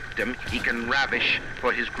for a victim he can ravish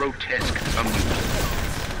for his grotesque amusement.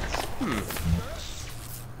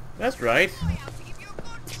 That's right.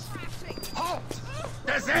 Halt!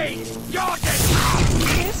 Disease! You're dead!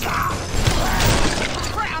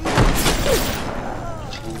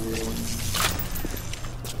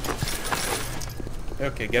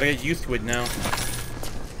 Okay, gotta get used to it now.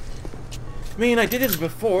 I mean, I did this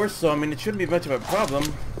before, so I mean, it shouldn't be much of a problem,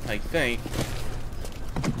 I think.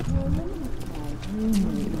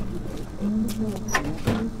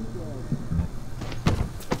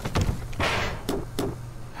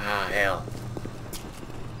 Ah, hell.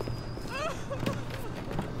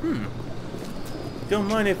 Don't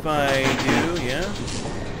mind if I do, yeah?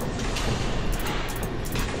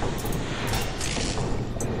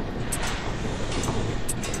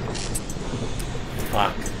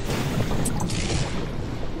 Fuck.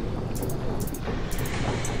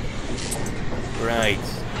 Right.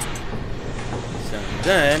 So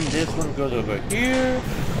then this one goes over here.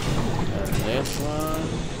 And this one.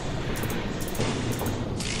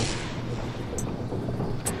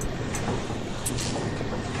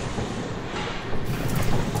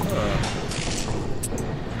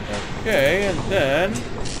 Okay, and then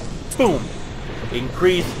boom!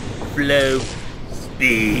 Increase flow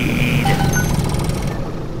speed.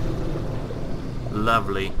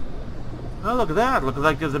 Lovely. Oh, look at that. Looks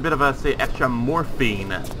like there's a bit of a, say, extra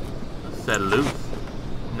morphine set loose.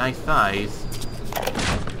 Nice size.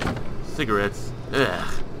 Cigarettes.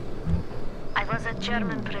 Ugh. I was at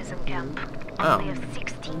German prison camp. Only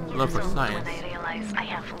 16 years love for old science. when I realized I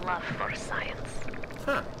have love for science.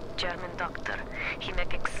 Huh. German doctor. He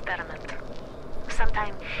make experiment.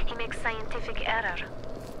 Sometimes he makes scientific error.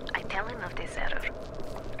 I tell him of this error.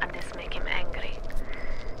 And this make him angry.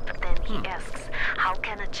 But then he asks, how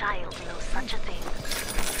can a child know such a thing?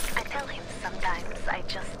 I tell him sometimes I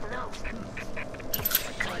just know. He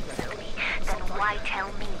screams at me, then why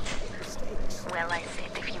tell me? Well, I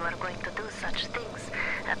said, if you are going to do such things,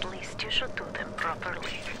 at least you should do them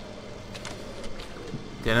properly.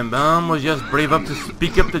 Tenenbaum was just brave up to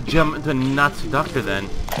speak up to Nazi doctor then.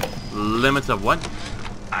 Limits of what?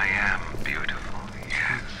 I am beautiful,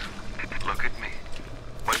 yes. Look at me.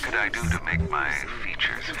 What could I do to make my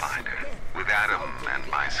features finer? With Adam and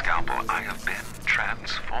my scalpel, I have been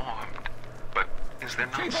transformed. But is there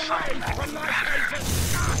not something better?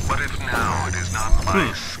 What if now it is not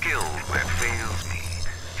my skill that fails me,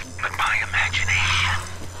 but my imagination?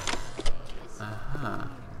 Aha.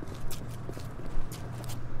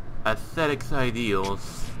 Aesthetics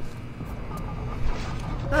ideals.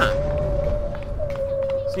 Huh.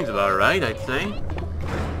 Seems about right, I'd say.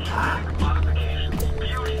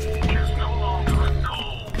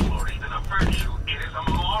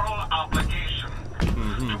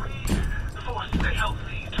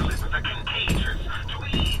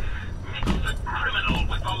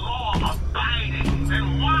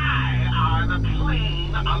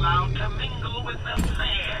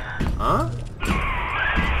 Huh?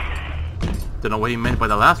 Don't know what he meant by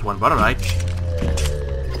the last one, but alright.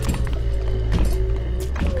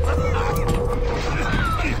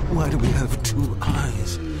 Why do we have two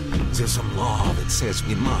eyes? There's some law that says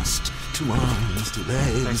we must. 2 arms, 2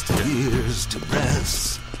 legs, 2 ears, 2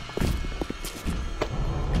 breasts.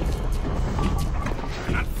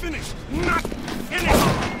 Not finished! Not finished!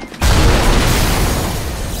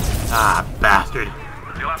 Ah, bastard.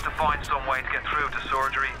 You'll have to find some way to get through to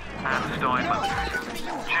surgery and Steinman.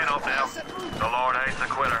 Chin up now. The Lord hates a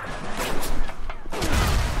quitter.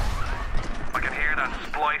 I can hear that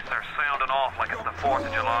splicer sounding off like it's the 4th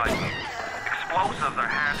of July. Explosives are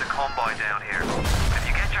hard to come by down here. If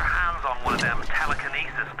you get your hands on one of them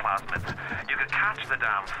telekinesis plasmids, you could catch the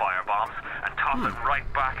damn firebombs and toss it right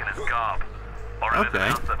back in his gob. Or anything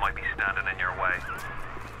else that might be standing in your way.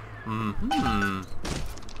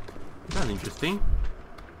 That's interesting.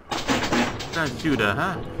 That's Judah,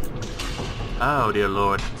 huh? Oh, dear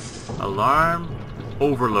lord. Alarm.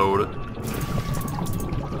 Overload.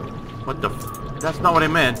 What the f... That's not what I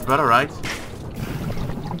meant, but alright.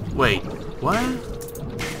 Wait, what?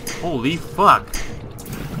 Holy fuck.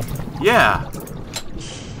 Yeah.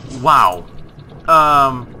 Wow.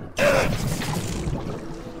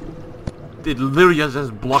 It literally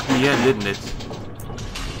just blocked me in, didn't it?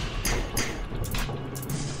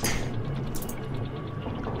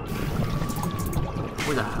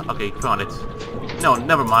 Where the hell? Okay, found it. No,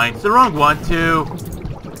 never mind. It's the wrong one, too.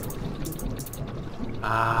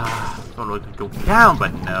 Don't know if it could go down,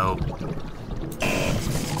 but no.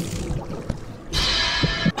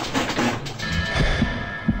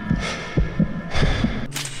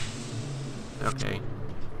 Okay.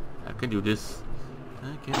 I can do this.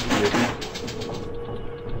 I can do this.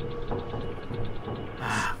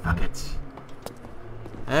 Fuck it.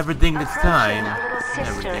 Everything this time. Little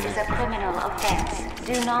sister is a criminal offense.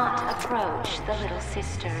 Do not approach the little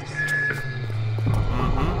sisters.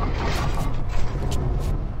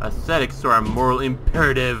 Aesthetics are a moral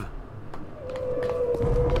imperative.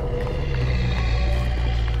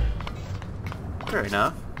 Fair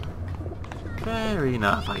enough. Fair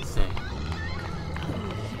enough, I say.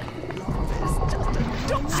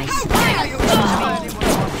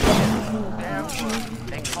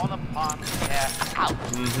 They call upon their house.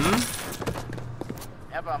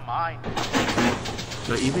 Never mind.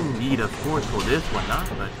 So I even need a force for this one, huh?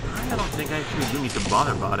 But I don't think I actually do need to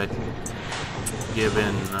bother about it.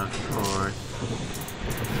 Given, of course,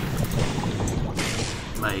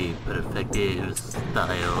 my perfected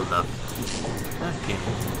style of fucking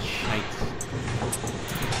shite.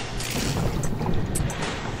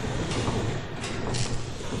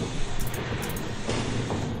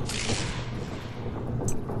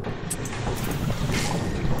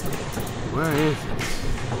 Where is it?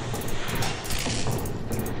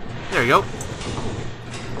 There you go.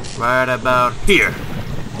 Right about here.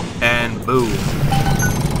 And boom.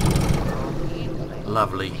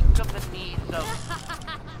 Lovely.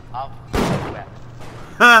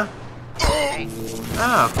 Huh?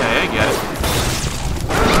 Oh, okay, I get it.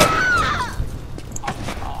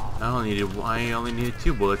 I only needed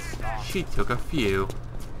 2 bullets. She took a few.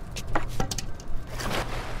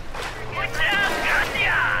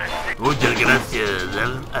 Muchas gracias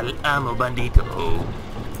al amo bandito.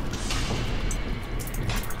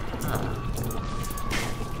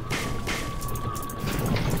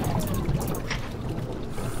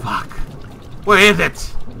 Fuck. Where is it?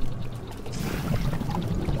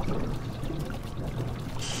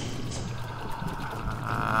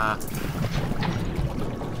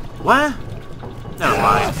 What? Never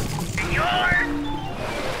mind.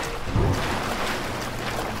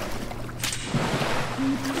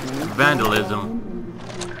 Vandalism.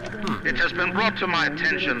 It has been brought to my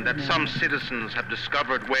attention that some citizens have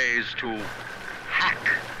discovered ways to hack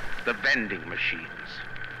the vending machines.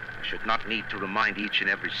 I should not need to remind each and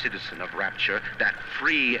every citizen of Rapture that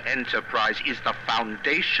free enterprise is the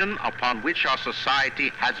foundation upon which our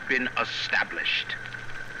society has been established.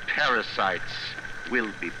 Parasites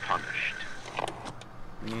will be punished.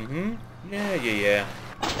 Yeah.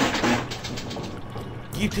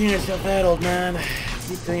 Keep telling yourself that, old man.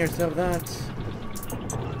 Keep telling yourself that.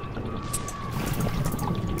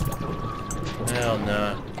 Hell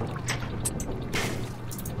no.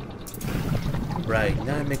 Right,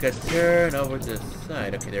 now make a turn over to the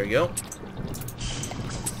side. Okay, there we go.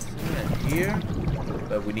 And here.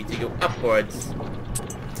 But we need to go upwards.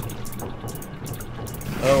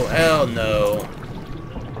 Oh, hell no.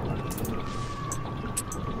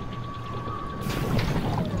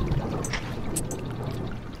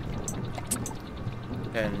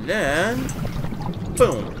 And then,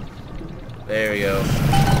 boom. There we go.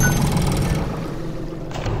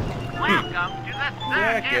 Welcome to the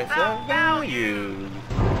circus of value.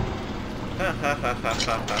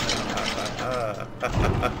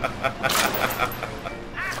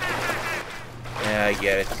 Yeah, I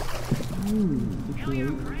get it.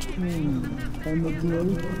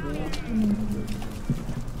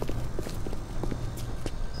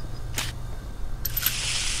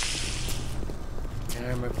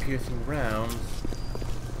 Armor-piercing rounds.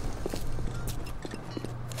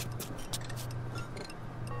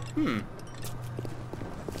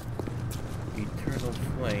 Eternal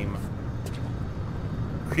flame.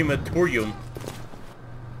 Crematorium.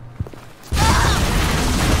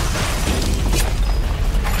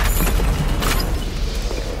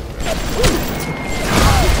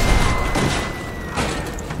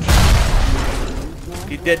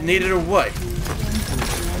 He detonated or what?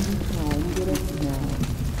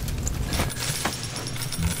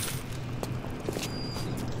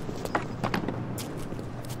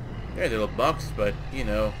 There's a little box, but, you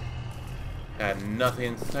know, had nothing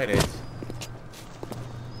inside it.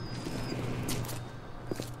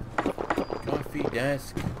 Coffee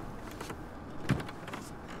desk.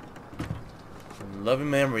 In loving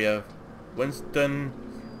memory of Winston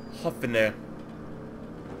Hoffner.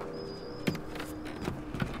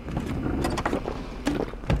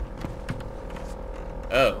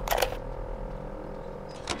 Oh.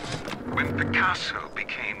 When Picasso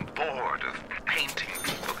became bored of painting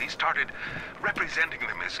people, he started representing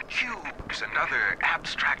them as cubes and other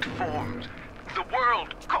abstract forms. The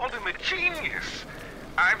world called him a genius.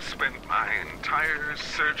 I've spent my entire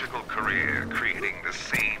surgical career creating the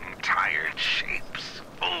same tired shapes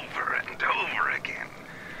over and over again.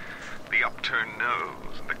 The upturned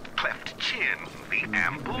nose, the cleft chin, the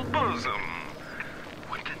ample bosom.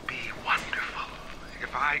 Wouldn't it be wonderful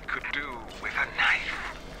if I could do with a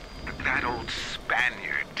knife what that old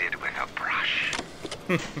Spaniard did with a brush?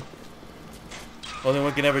 Only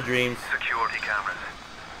one can ever dream. Security cameras.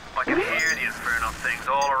 I can hear the infernal things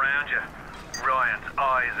all around you. Ryan's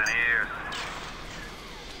eyes and ears.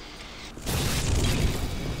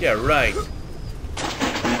 Yeah, right.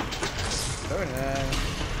 Very nice.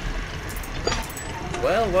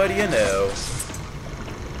 Well, what do you know?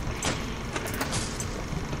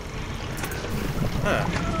 Huh.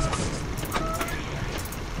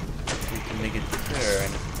 We can make a turn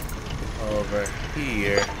over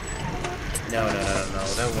here. No.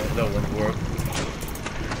 That won't work.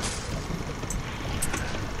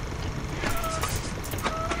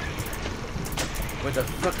 Where the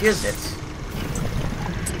fuck is it?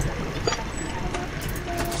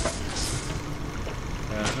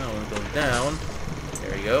 We'll go down.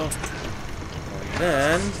 There we go. And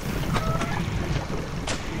then...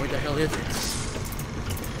 where the hell is it?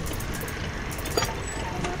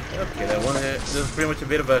 Okay, that one, this is pretty much a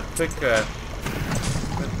bit of a quick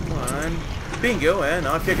one. Bingo, and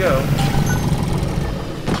off you go.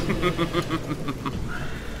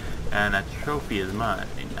 And that trophy is mine.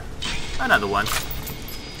 Another one.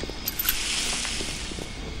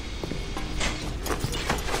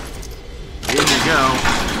 Here you go.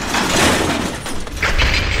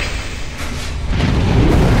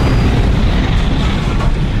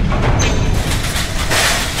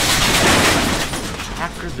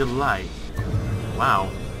 Hacker Delight.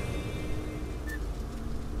 Wow.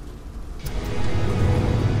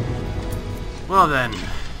 Well then.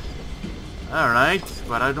 Alright,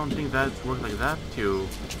 but I don't think that works like that too.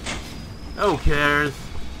 Who cares?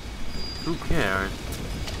 Who cares?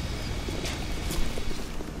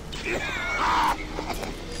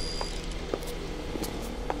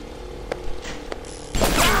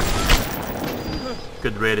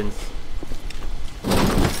 Good riddance.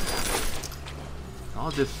 All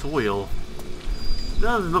this soil. It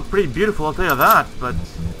does look pretty beautiful, I'll tell you that, but...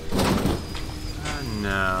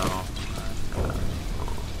 no.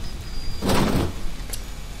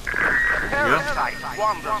 Parasite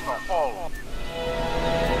wanders the hall.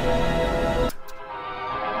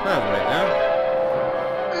 Right now.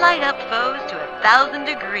 Light up foes to 1,000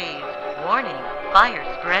 degrees. Warning, fire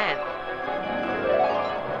spreads.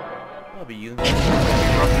 I'll be using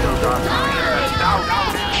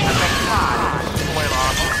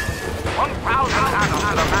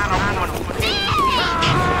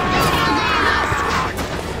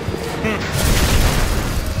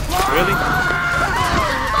Really?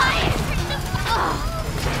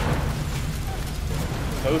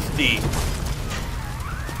 So steep.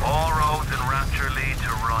 All roads in Rapture lead to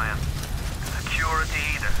Ryan. The security,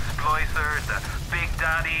 the splicers, the big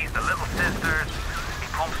daddies, the little sisters. He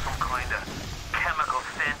pumps some kind of chemical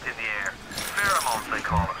scent in the air. Pheromones, they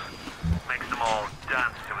call it. Makes them all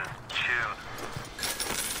dance to his tune.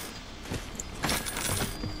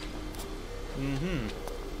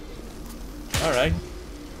 Alright.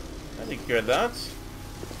 I take care of that.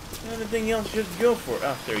 Anything else should go for?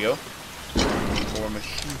 Ah, there you go. More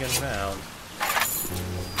machine gun rounds.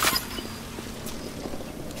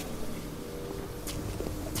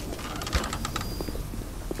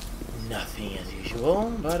 Nothing as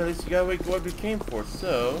usual, but at least you got what we came for,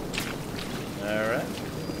 so... Alright.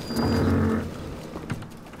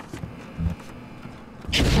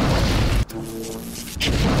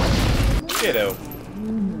 Ditto.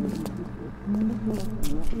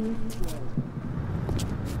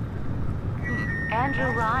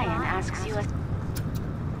 Andrew Ryan asks you a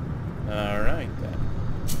Alright then.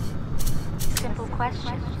 simple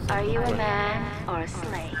question. Are you a man or a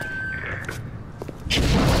slave?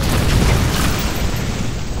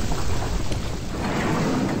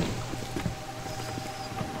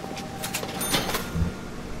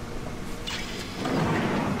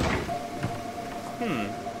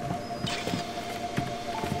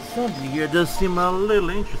 Something here does seem a little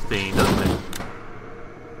interesting, doesn't it?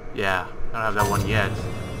 Yeah, I don't have that one yet.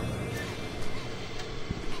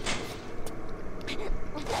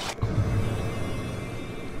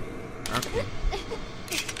 Okay.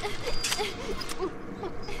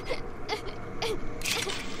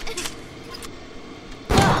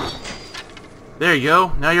 There you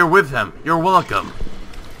go. Now you're with them. You're welcome.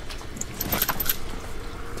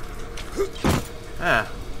 Ah,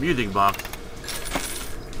 music box.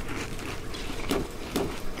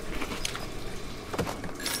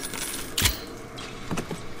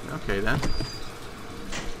 Okay then.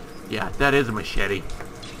 Yeah, that is a machete.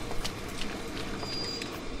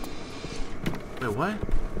 Wait, what?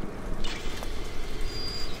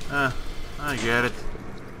 I get it.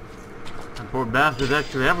 That poor bastard's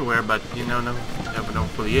actually everywhere, but you know, never know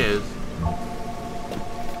who he is.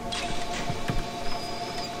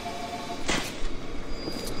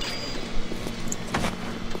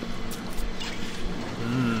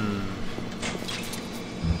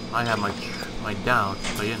 I have my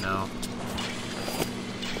doubts, but you know,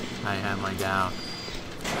 I have my doubts.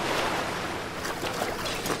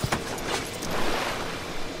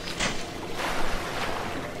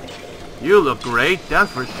 You look great,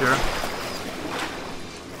 that's for sure.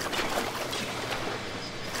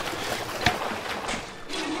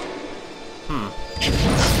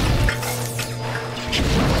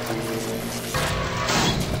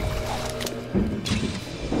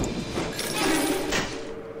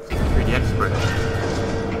 Security expert.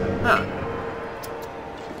 Huh.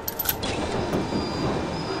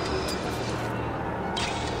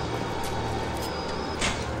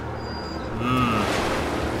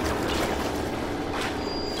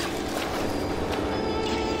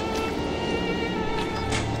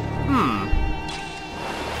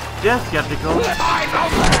 Just skeptical.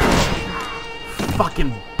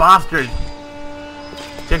 Fucking bastard!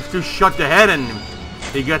 Takes 2 shots to the head and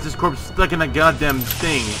he gets his corpse stuck in a goddamn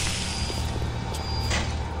thing.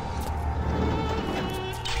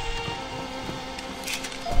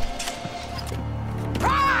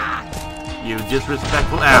 You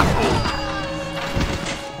disrespectful asshole.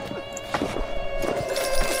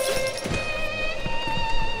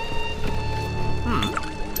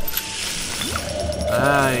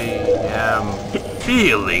 I am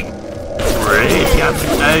feeling great.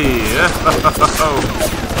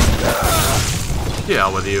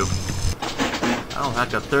 Hell with you. I'll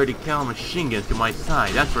hack a 30 cal machine gun to my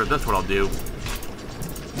side. That's what I'll do.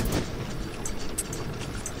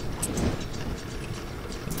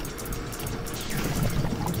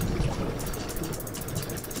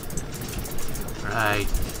 Right.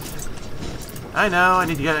 I know. I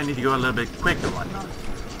need to go a little bit quicker and whatnot.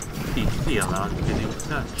 PC allows me to do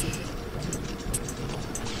such.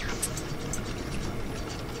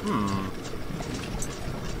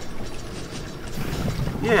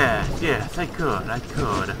 Yes, I could.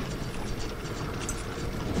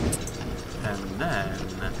 And then...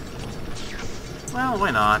 well,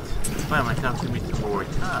 why not? Buy myself to meet some more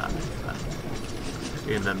time.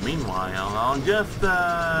 In the meanwhile, I'll just,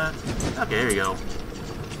 okay, here we go.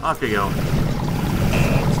 Off you go.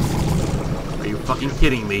 Are you fucking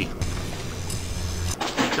kidding me?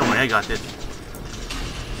 Don't worry, I got this.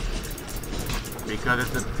 Because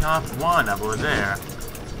it's the top one up over there.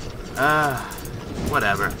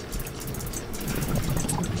 Whatever.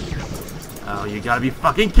 Oh, you gotta be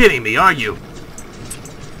fucking kidding me, are you?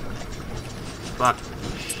 Fuck.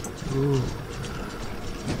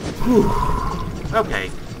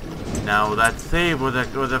 Okay. Now that save was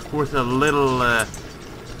of course a little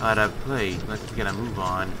out of place. Let's get a move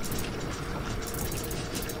on.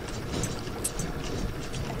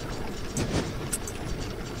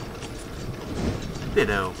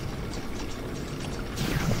 Ditto.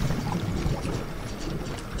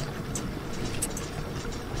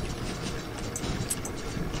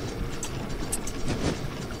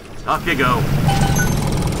 Off you go.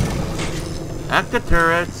 At the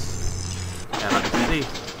turrets. And let's see.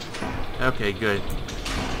 Okay, good.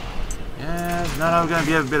 Yeah, it's not gonna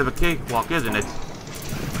be a bit of a cakewalk, isn't it?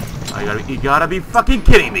 You gotta be fucking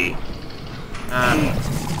kidding me.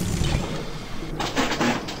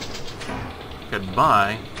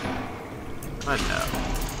 Goodbye. But no.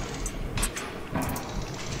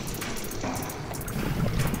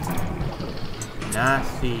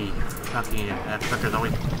 Nasty. Fucking that fucker's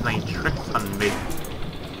always playing tricks on me.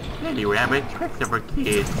 Anyway, I play tricks are for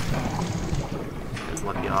kids. That's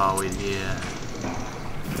what they always do.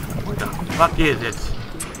 What the fuck is it?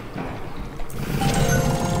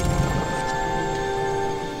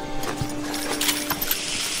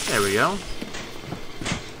 There we go.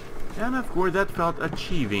 And of course that felt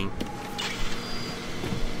achieving.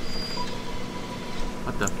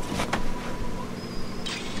 What the?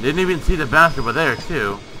 Didn't even see the bastard over there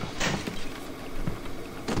too.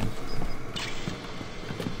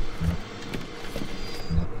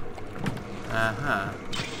 Uh-huh.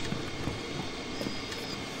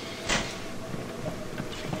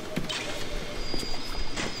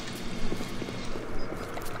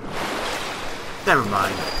 Never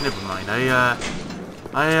mind.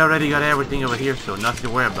 I already got everything over here, so nothing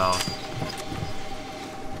to worry about.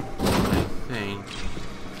 I think.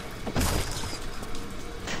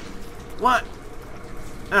 What?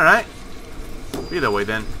 Alright. Either way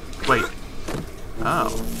then. Wait. Oh.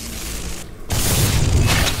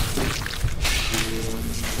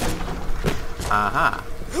 Aha.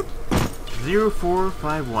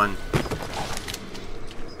 0451.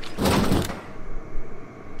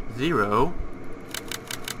 0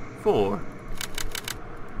 4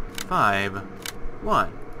 5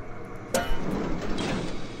 1.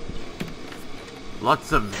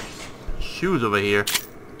 Lots of shoes over here.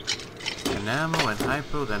 And ammo and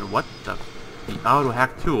hypo, then what the auto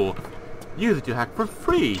hack tool. Use it to hack for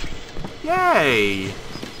free. Yay!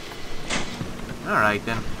 Alright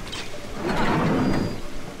then.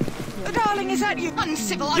 Darling, is that you?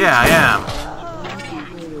 Uncivilized. Yeah, I am.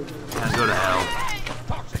 Can't go to hell.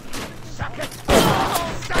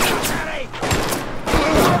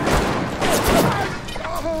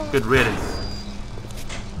 Good riddance.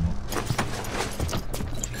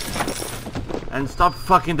 And stop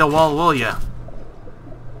fucking the wall, will ya?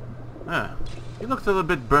 He looks a little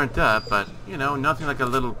bit burnt up, but, you know, nothing like a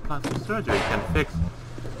little plastic surgery can fix.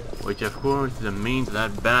 Which, of course, is a means of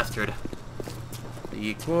that bastard.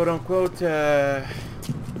 The quote-unquote, yeah,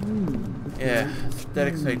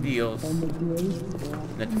 aesthetics ideals.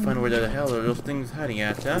 Need to find where the hell are those things hiding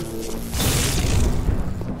at, huh?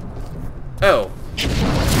 Oh!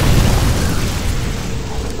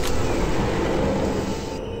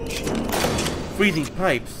 Freezing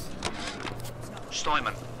pipes.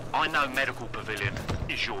 Steinman, I know Medical Pavilion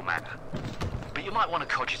is your manor, but you might want to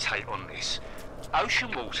cogitate on this.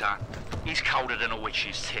 Ocean water is colder than a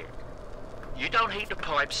witch's tit. You don't heat the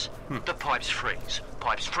pipes freeze.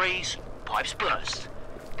 Pipes freeze, pipes burst.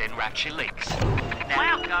 Then Rapture leaks.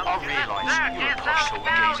 Now, I realise you're a posh sort of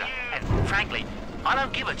geezer, and frankly, I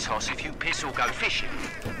don't give a toss if you piss or go fishing.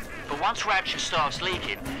 But once Rapture starts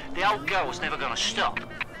leaking, the old girl's never gonna stop.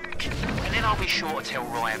 And then I'll be sure to tell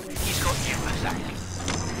Ryan he's got you as that.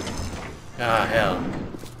 Ah, hell.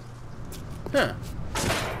 Huh.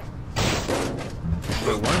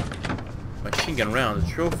 Wait, what? Machine gun round, the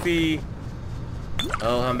trophy.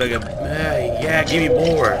 Oh, hamburger. Yeah, give me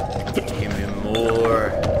more. Give me more.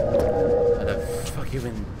 What the fuck you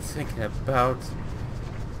been thinking about?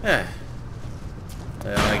 Oh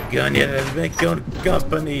my god, yeah, that's my own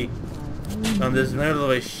company. On this middle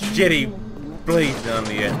of a shitty place down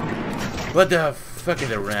there. What the fuck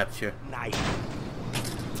is a Rapture? Nice.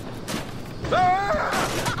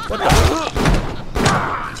 What the?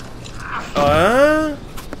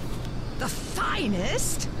 The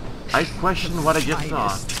finest? I question what I just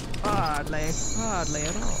saw. Hardly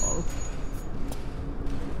at all.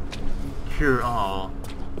 Cure all.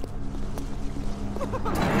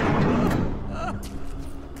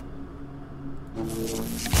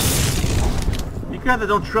 You kinda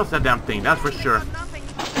don't trust that damn thing, that's for sure.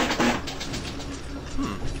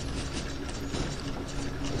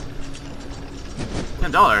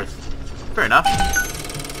 $10. Fair enough.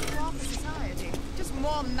 Just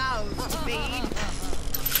more mouths to feed.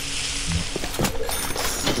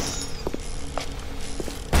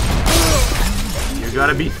 You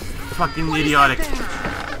gotta be fucking idiotic. You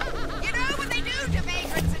know what they do to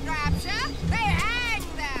vagrants in Rapture? They hang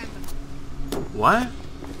them. What?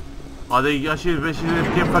 Are they should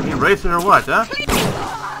keep fucking racing or what, huh?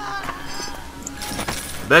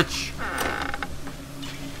 Bitch.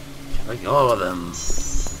 Like all of them.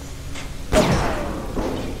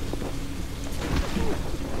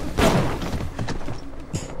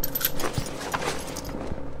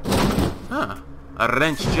 Huh. A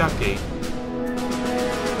wrench jockey.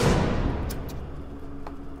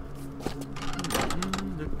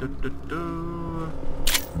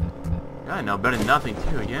 Yeah, I know better than nothing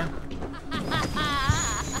too, yeah?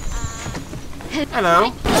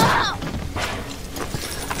 Hello.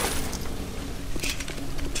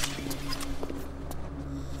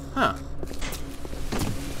 Huh.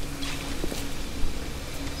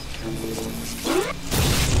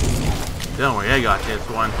 Don't worry, I got this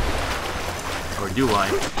one. Or do I?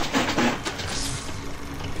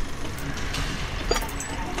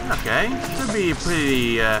 Okay, should be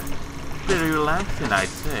pretty relaxing, I'd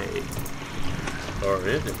say. Or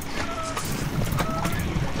is it?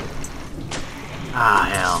 Ah,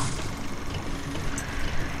 hell.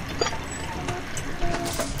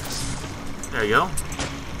 There you go.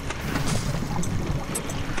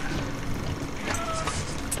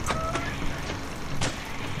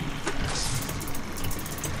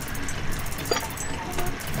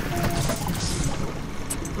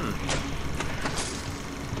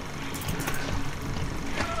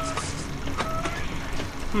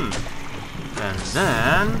 And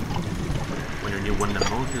then, when you need one the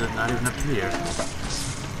most, it does not even appear.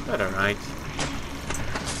 But alright.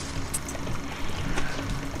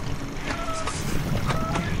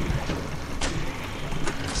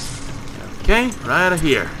 Okay, right out of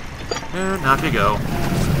here. And off you go.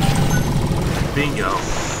 Bingo.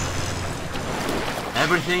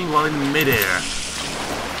 Everything while in midair.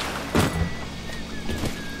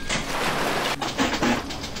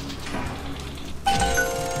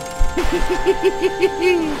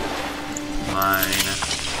 Mine.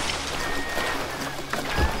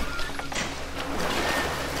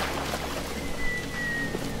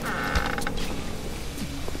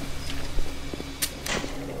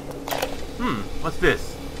 What's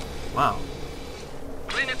this? Wow.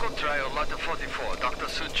 Clinical trial lot 44, Dr.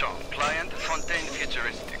 Suchong, client Fontaine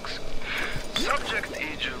Futuristics. Subject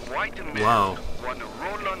age white male, Wow. one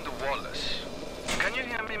Roland Wallace. Can you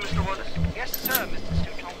hear me, Mr. Wallace? Yes, sir, Mr.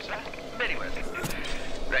 Suchong, sir. Very well.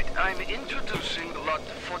 Right, I'm introducing lot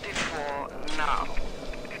 44 now.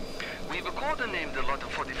 We've codenamed the lot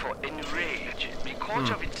 44 Enrage because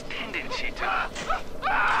of its tendency to...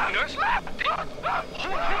 Nurse?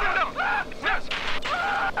 Hold him down! Nurse!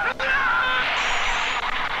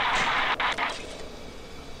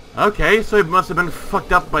 Okay, so it must have been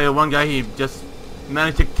fucked up by one guy he just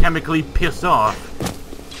managed to chemically piss off.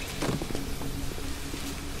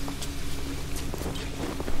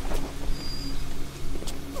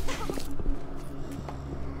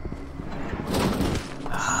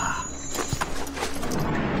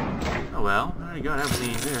 Oh well, I already got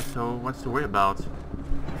everything there, so what's to worry about?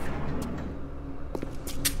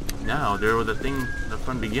 Now, there where the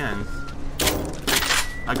fun begins.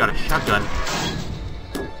 I got a shotgun.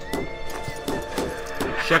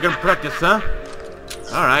 Shotgun practice, huh?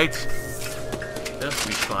 Alright. That'll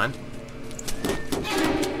be fun.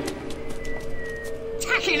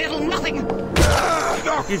 Tacky little nothing!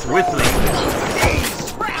 He's whistling.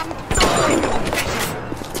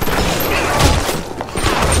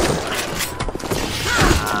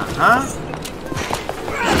 Uh-huh.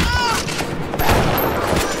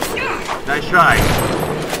 Nice try.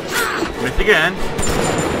 Missed again.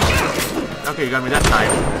 Okay, you got me that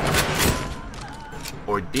time.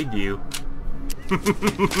 Or did you?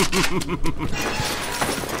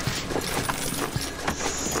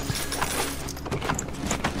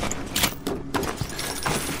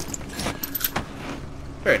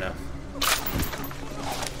 Fair enough.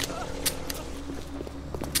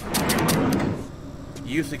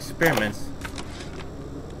 Use experiments.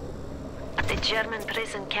 At the German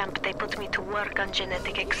prison camp, they put me to work on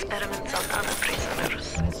genetic experiments on other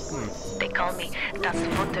prisoners. They call me Das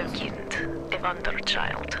Wunderkind, the Wonder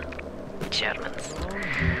Child. Germans.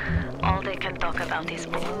 All they can talk about is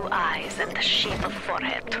blue eyes and the shape of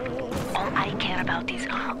forehead. All I care about is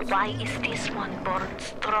why is this one born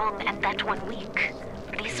strong and that one weak?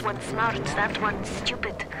 This one smart, that one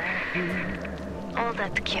stupid. All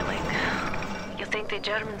that killing. You think the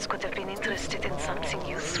Germans could have been interested in something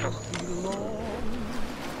useful?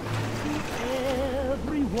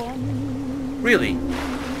 Really?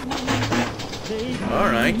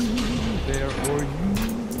 Alright.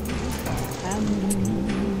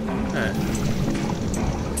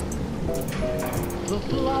 The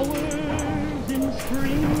flowers in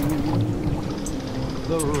spring,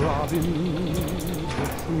 the robins, the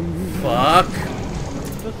tree. Fuck.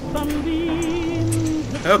 The sunbeams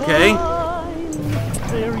that okay. shine,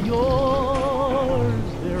 they're yours,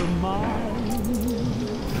 they're mine,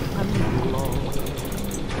 and belong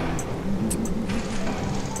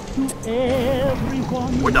to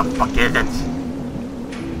everyone. Where the fuck is it?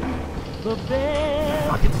 The best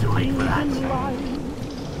Fuck, it's too late for that.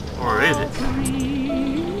 Or is it?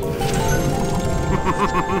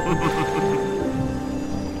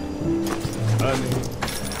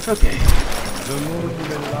 Okay. The moon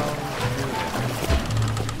belongs to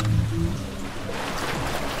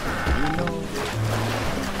you know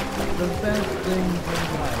the best things in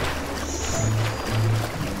life.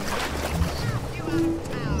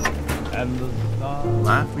 And the stars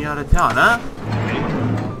Laugh me out of town, huh?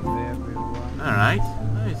 Alright.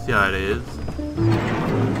 Let me see how it is.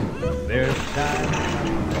 There's time.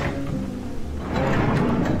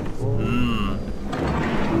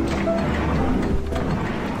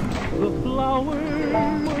 The flowers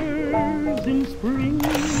in spring.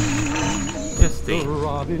 Testing. Trial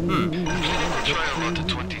lot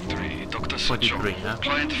 23, Dr. Suchong,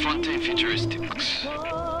 client Fontaine Futuristics.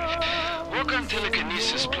 Work on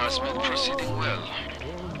telekinesis plasmid proceeding well.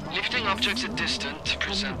 Lifting objects at distance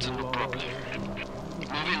presents no problem.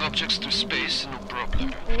 Moving objects through space, no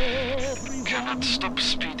problem. Cannot stop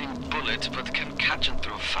speeding bullet, but can catch and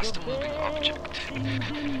throw a faster moving object.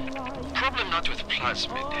 Problem not with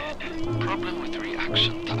plasmid, problem with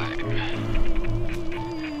reaction time.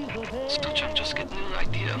 Suchong just get new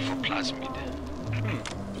idea for plasmid.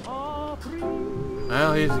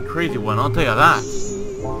 Well, he's a crazy one, I'll tell you that.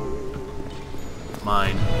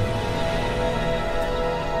 Mine.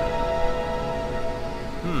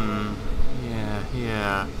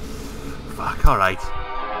 Yeah. Fuck, alright.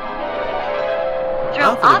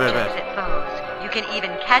 Throw objects at foes. You can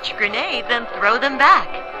even catch grenades and throw them back.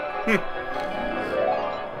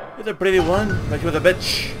 It's a pretty one, but you're the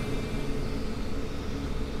bitch.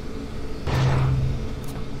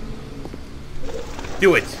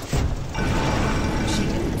 Do it.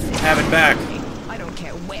 Have it back. I don't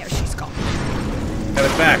care where she's gone. Have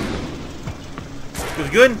it back. It was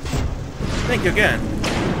good? Thank you again.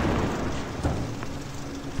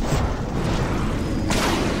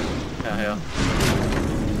 Oh, hell.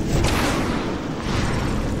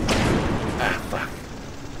 Ah, fuck.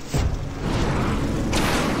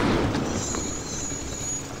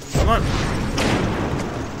 Come on.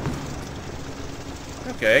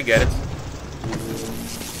 Okay, I get it.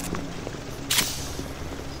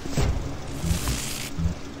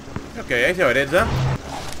 Okay, I see how it is, huh?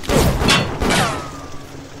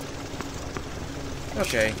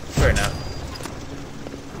 Okay, fair enough.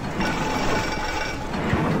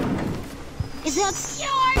 Is that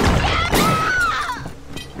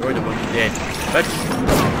You're the one who's dead. But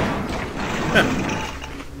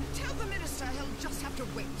Tell the minister he'll just have to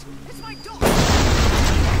wait. It's my daughter.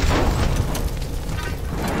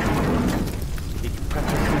 did you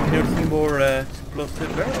practice noticing more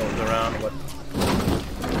explosive barrels around? What?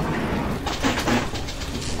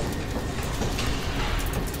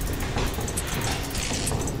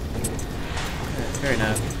 Fair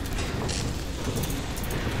enough.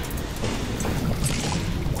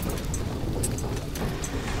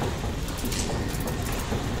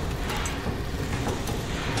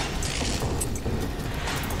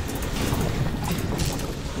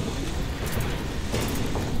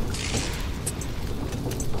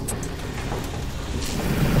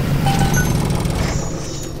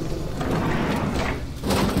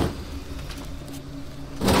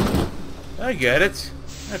 I get it.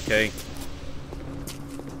 Okay.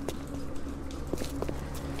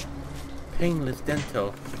 Painless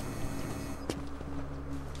dental.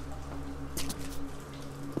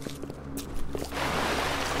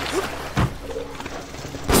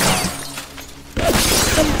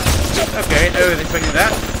 Okay, I was expecting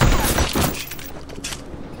that.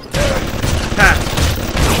 Ha!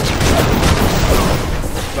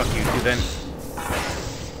 Fuck you two then.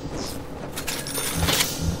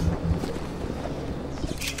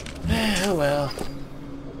 Oh well.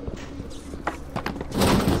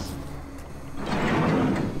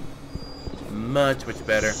 Much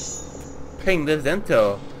better. Painless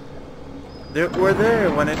dental. We're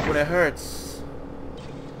there when it hurts.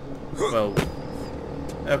 Well,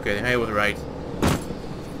 okay, I was right.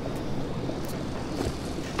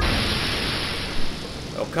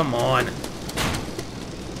 Oh come on.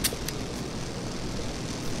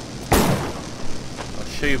 I'll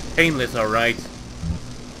show you painless, all right.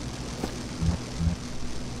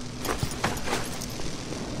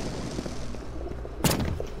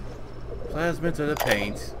 Plasma to the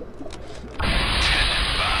paint.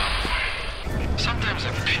 Sometimes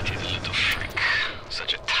I pity the little freak.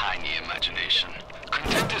 Such a tiny imagination.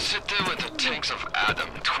 Content to sit there with the tanks of Adam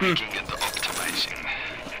tweaking and optimizing.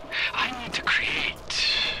 I need to create.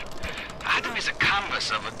 Adam is a canvas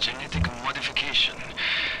of a genetic modification,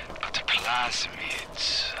 but the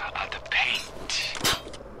plasmids are the paint.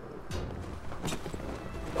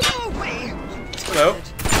 Hello.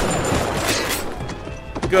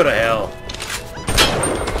 Go to hell.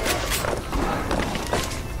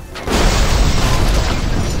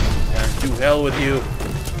 And to hell with you.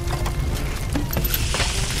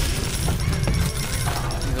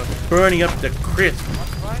 Burning up the crisp.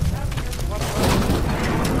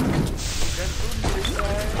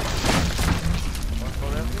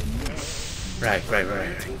 Right.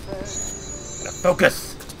 Gotta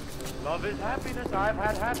focus. Love is happiness, I've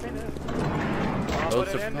had happiness. Low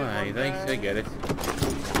supply, thanks, I get it.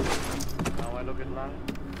 Now I look at life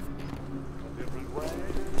a different way.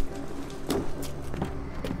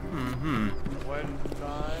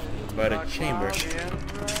 But a chamber.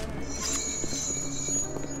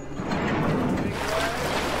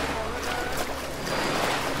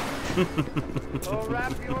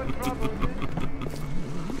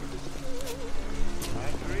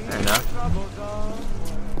 Fair enough.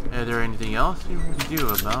 Is there anything else you can do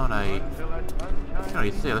about what do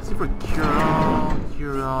you say? Let's see for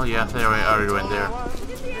cure all. Yes, I already went there.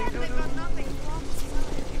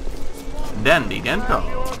 Dandy dental.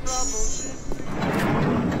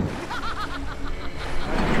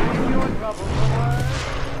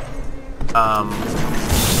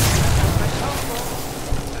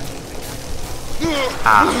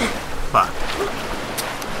 Fuck.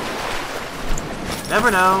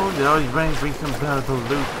 Never know. They always bring some valuable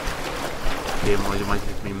loot. It might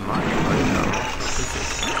just be money.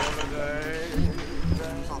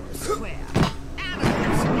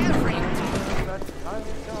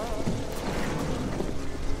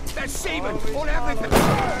 They're saving on everything.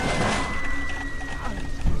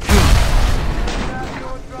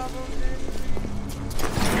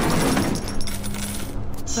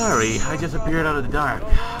 Sorry, I just appeared out of the dark,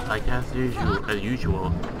 like as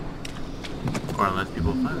usual. Or unless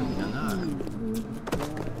people find me in the dark.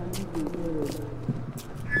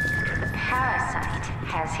 Parasite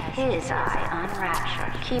has his eye on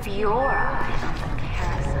Rapture. Keep your eye on the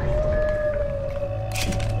parasite.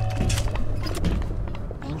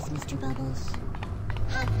 Thanks, Mr. Bubbles.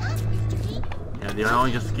 How fast, Mr. D? Yeah, they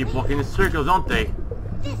only just keep walking in circles, don't they?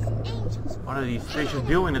 This angel's... What are these stations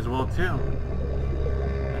doing as well, too?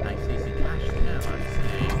 And I say see cash too, I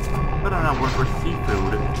say. But I'm not work for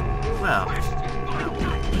seafood. Well,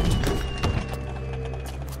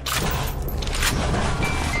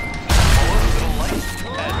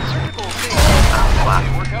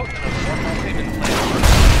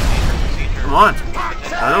 come on!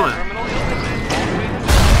 Another one.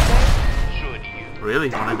 Really?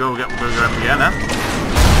 Wanna go grab him again, huh?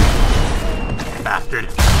 Bastard.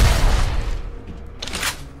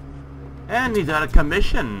 And he's out of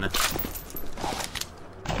commission.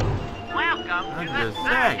 Welcome to the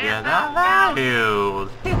Yeah, that values.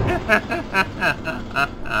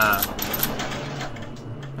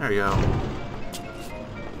 There we go.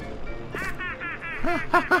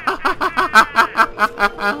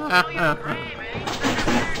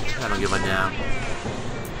 I don't give a damn.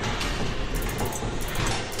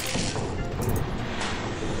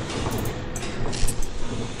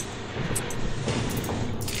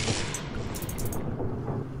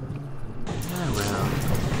 Oh well.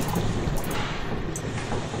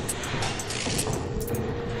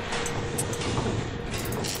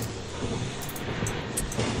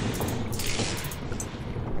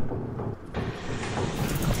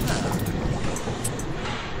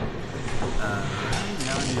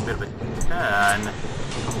 Now I need a bit of a turn.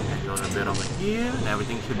 And go a bit over here, and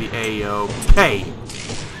everything should be A-OK.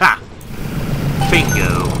 Ha!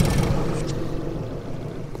 Bingo!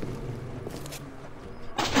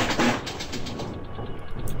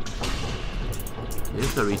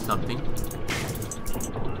 This will read something.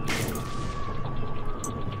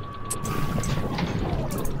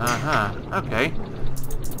 Okay.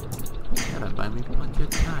 Gotta buy me plenty of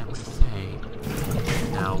time, I say.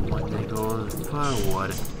 Now one that goes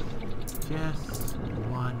forward. Just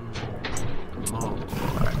one more.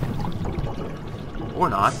 Or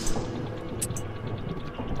not.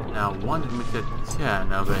 Now one that makes a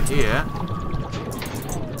 10 over here.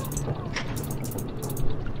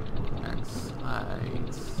 And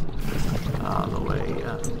slides all the way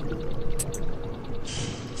up.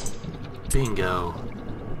 Bingo.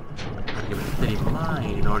 Gotta give a steady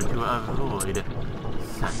mind in order to avoid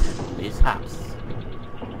certain mishaps.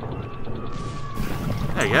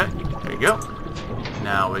 There you go. There you go.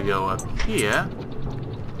 Now we go up here.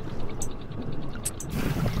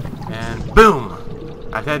 And boom!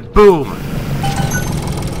 I said boom!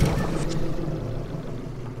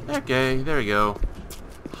 Okay, there we go.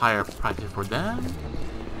 Higher prices for them,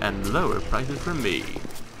 and lower prices for me.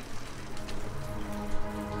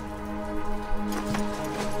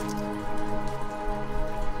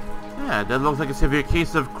 Yeah, that looks like a severe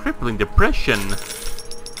case of crippling depression.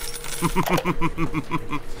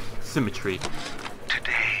 Symmetry.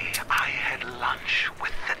 Today I had lunch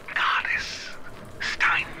with the goddess.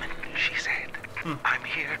 Steinman, she said. I'm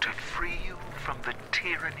here to free you from the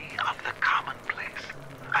tyranny of the commonplace.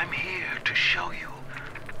 I'm here to show you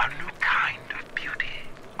a new kind of beauty.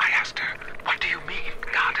 I asked her, what do you mean,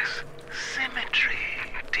 goddess? Symmetry,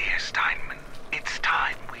 dear Steinman. It's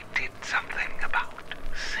time we did something about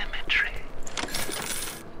symmetry.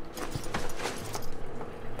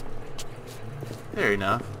 Fair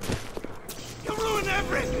enough. You ruined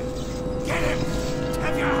everything! Get him!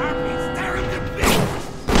 Have your heartbeats tear him to bits!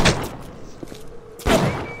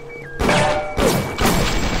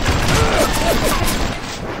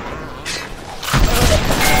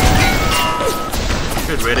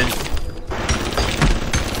 Good riddance.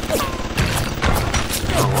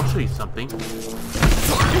 Oh, I'll show you something.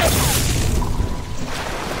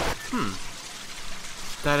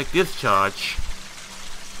 Static discharge.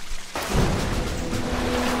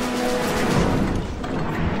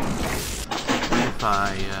 If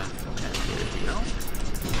I, there we go.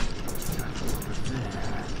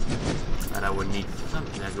 And I would need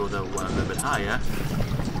something that goes up one a little bit higher.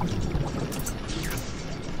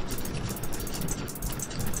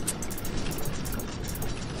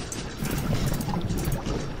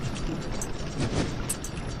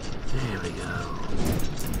 There we go.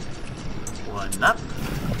 One up.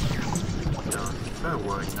 Go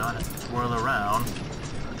forward, not swirl around.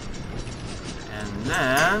 And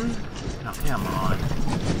then... oh, come on.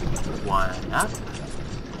 One up.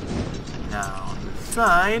 Now on the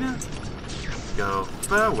side. Go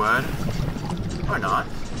forward. Or not.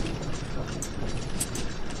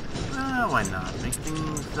 Why not? Make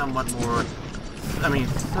things somewhat more... I mean,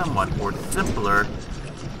 somewhat more simpler.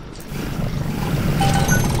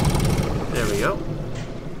 There we go.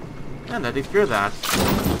 And that takes care of that.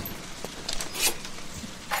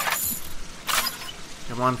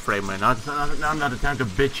 Come on, Frame-Man. Now not the time to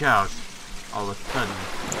bitch out all of a sudden.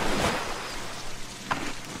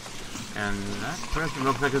 And that person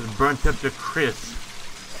looks like it's burnt up to crisp.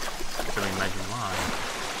 I can imagine why.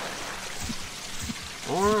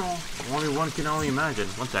 Or only one can only imagine.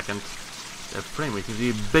 1 second. That Frame-Man seems to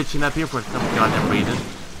be bitching up here for some goddamn reason.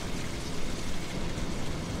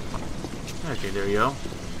 Okay, there you go.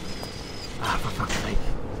 Ah, for fuck's sake.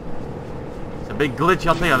 It's a big glitch,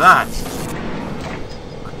 I'll tell you that.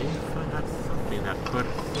 But if I had something that could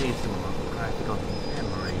save some more practical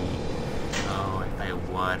memory... Oh, if I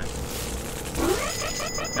would.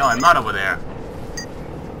 No, I'm not over there.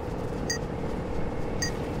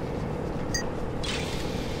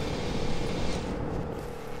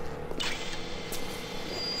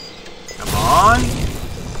 Come on.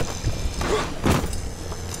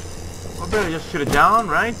 Well, better just shoot it down,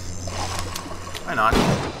 right? Why not?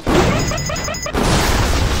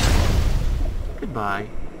 Goodbye.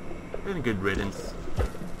 Been a good riddance.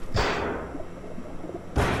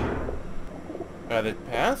 Got it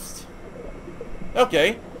passed?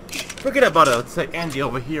 Okay. Forget about it. Let's say Andy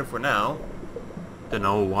over here for now.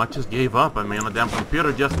 Dunno what, just gave up. I mean, on the damn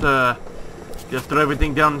computer just threw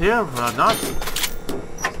everything down here. Not.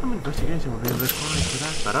 Some investigation will be required for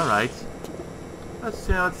that, but alright. Let's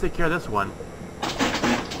take care of this one.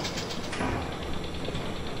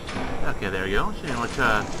 Okay, there you go. Which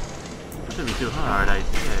shouldn't be too hard, I'd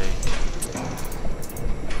say.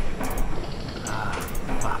 Ah,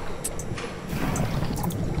 fuck.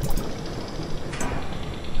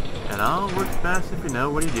 It all works best if you know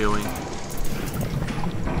what you're doing.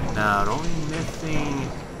 Now, only missing...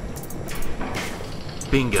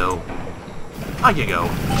 Bingo. On you go.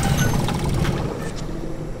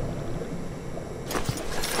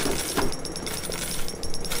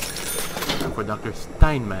 For Dr.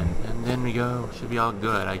 Steinman, and then we go. Should be all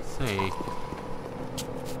good, I'd say.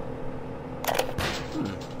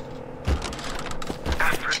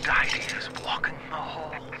 Aphrodite is walking the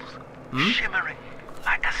halls, shimmering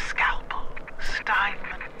like a scalpel.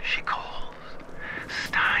 Steinman, she calls.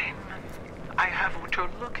 Steinman, I have what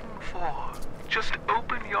you're looking for. Just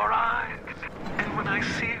open your eyes, and when I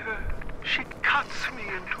see her, she cuts me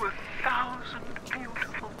into 1,000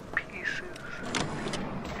 beautiful pieces.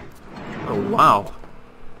 Oh, wow.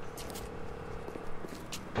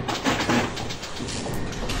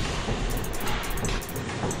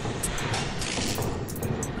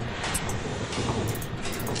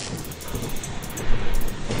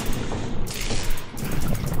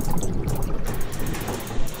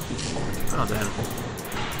 Well then.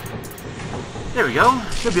 There we go.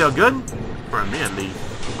 Should be all good. For me at least.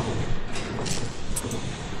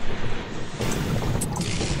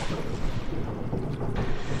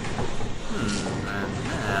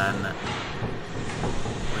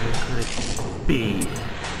 B.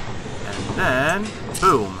 And then,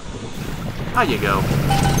 boom. How you go?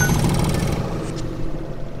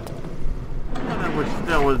 And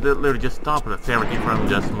that was literally just stopping us everything from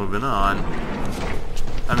just moving on.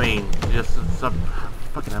 I mean, just stop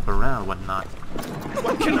fucking up around, whatnot.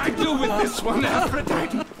 What can I do with this one,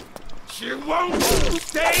 Aphrodite? She won't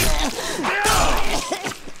stay still!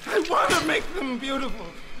 I want to make them beautiful,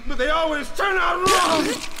 but they always turn out wrong!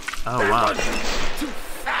 Oh, wow. Too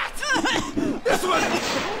fat! This one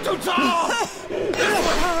too tall! This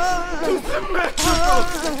one too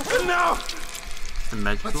symmetrical! And now...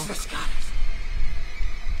 Symmetrical? What's this, guys?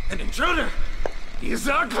 An intruder! He's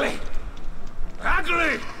ugly!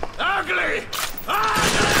 Ugly! Ugly!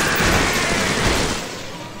 Ugly!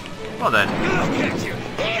 Well then. Look at you!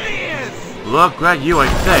 Hideous! Look at you, I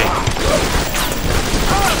say!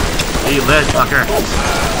 Eat lead, fucker!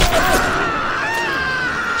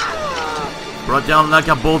 Brought down like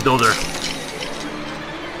a bulldozer.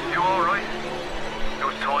 You alright? It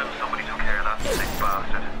was time somebody took care of that sick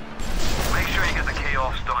bastard. Make sure you get the key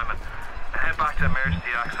off Steinman and head back to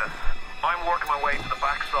emergency access. I'm working my way to the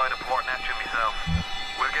backside of Port Neptune myself.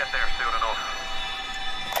 We'll get there soon enough.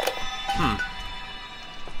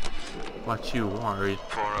 What you worried?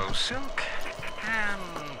 40 silk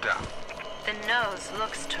and down. The nose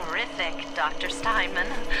looks terrific, Dr. Steinman.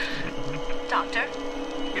 Doctor?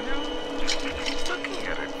 You know, looking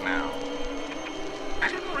at it now, I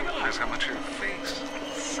didn't realize how much your face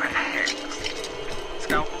sags.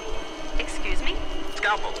 Scalpel? Excuse me?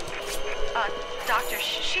 Scalpel. Doctor,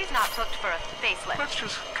 she's not booked for a facelift. Let's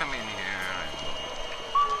just come in here and...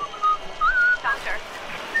 Doctor,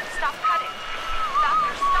 stop cutting.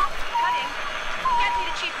 Doctor, stop cutting. Get me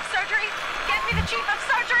the chief of surgery. Get me the chief of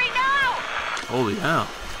surgery now! Holy hell.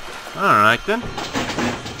 Alright then.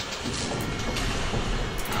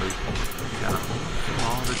 Got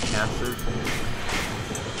all the chances.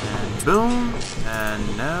 And boom.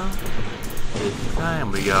 And now, this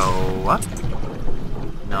time we go up.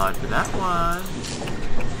 Not to that one.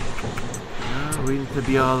 No, we need to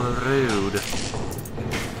be all rude.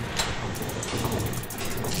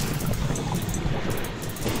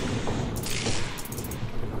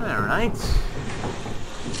 Alright.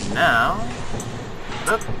 Now,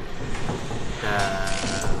 up.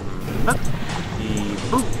 Up. The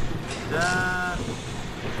boot.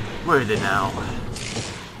 Where is it now?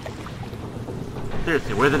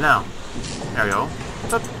 Seriously, where's it now? There we go.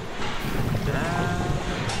 Up.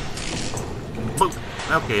 Boop.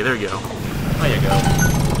 Okay, there you go. There you go.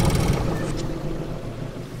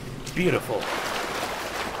 Beautiful.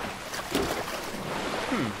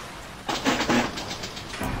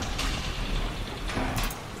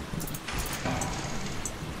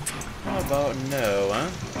 How about no, huh?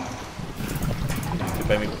 To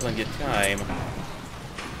buy me plenty of time.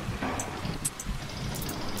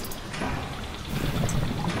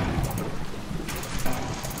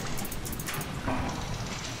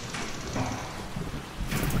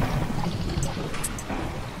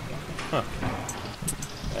 Huh.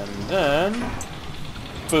 And then,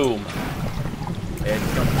 boom. It's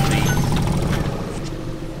complete.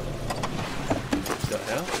 What the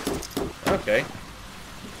hell? Okay.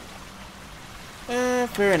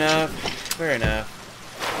 Fair enough. Fair enough.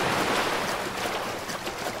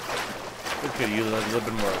 We could use a little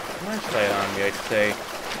bit more flashlight on me, I'd say.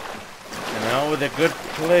 And now with a good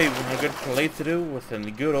playthrough with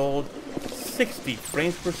a good old 60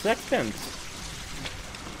 frames per second.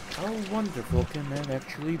 How wonderful can that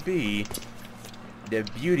actually be? The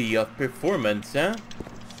beauty of performance, huh?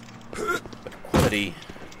 But quality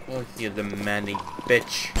is a demanding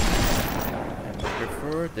bitch. And I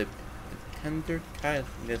prefer the tender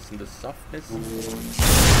kindness and the softness of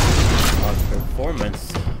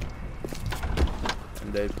performance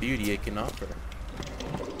and the beauty it can offer.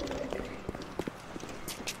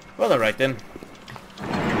 Well, alright then.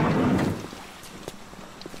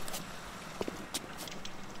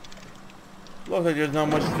 Looks like there's not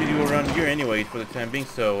much to do around here anyways for the time being,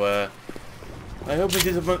 so I hope this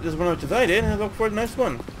is one much as I did, and I look for the next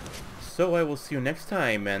one. So I will see you next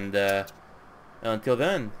time, and until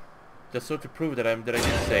then, just so to prove that I did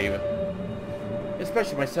save,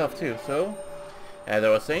 especially myself too. So, as I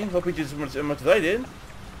was saying, hope you did as much as I did,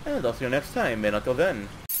 and I'll see you next time, and until then.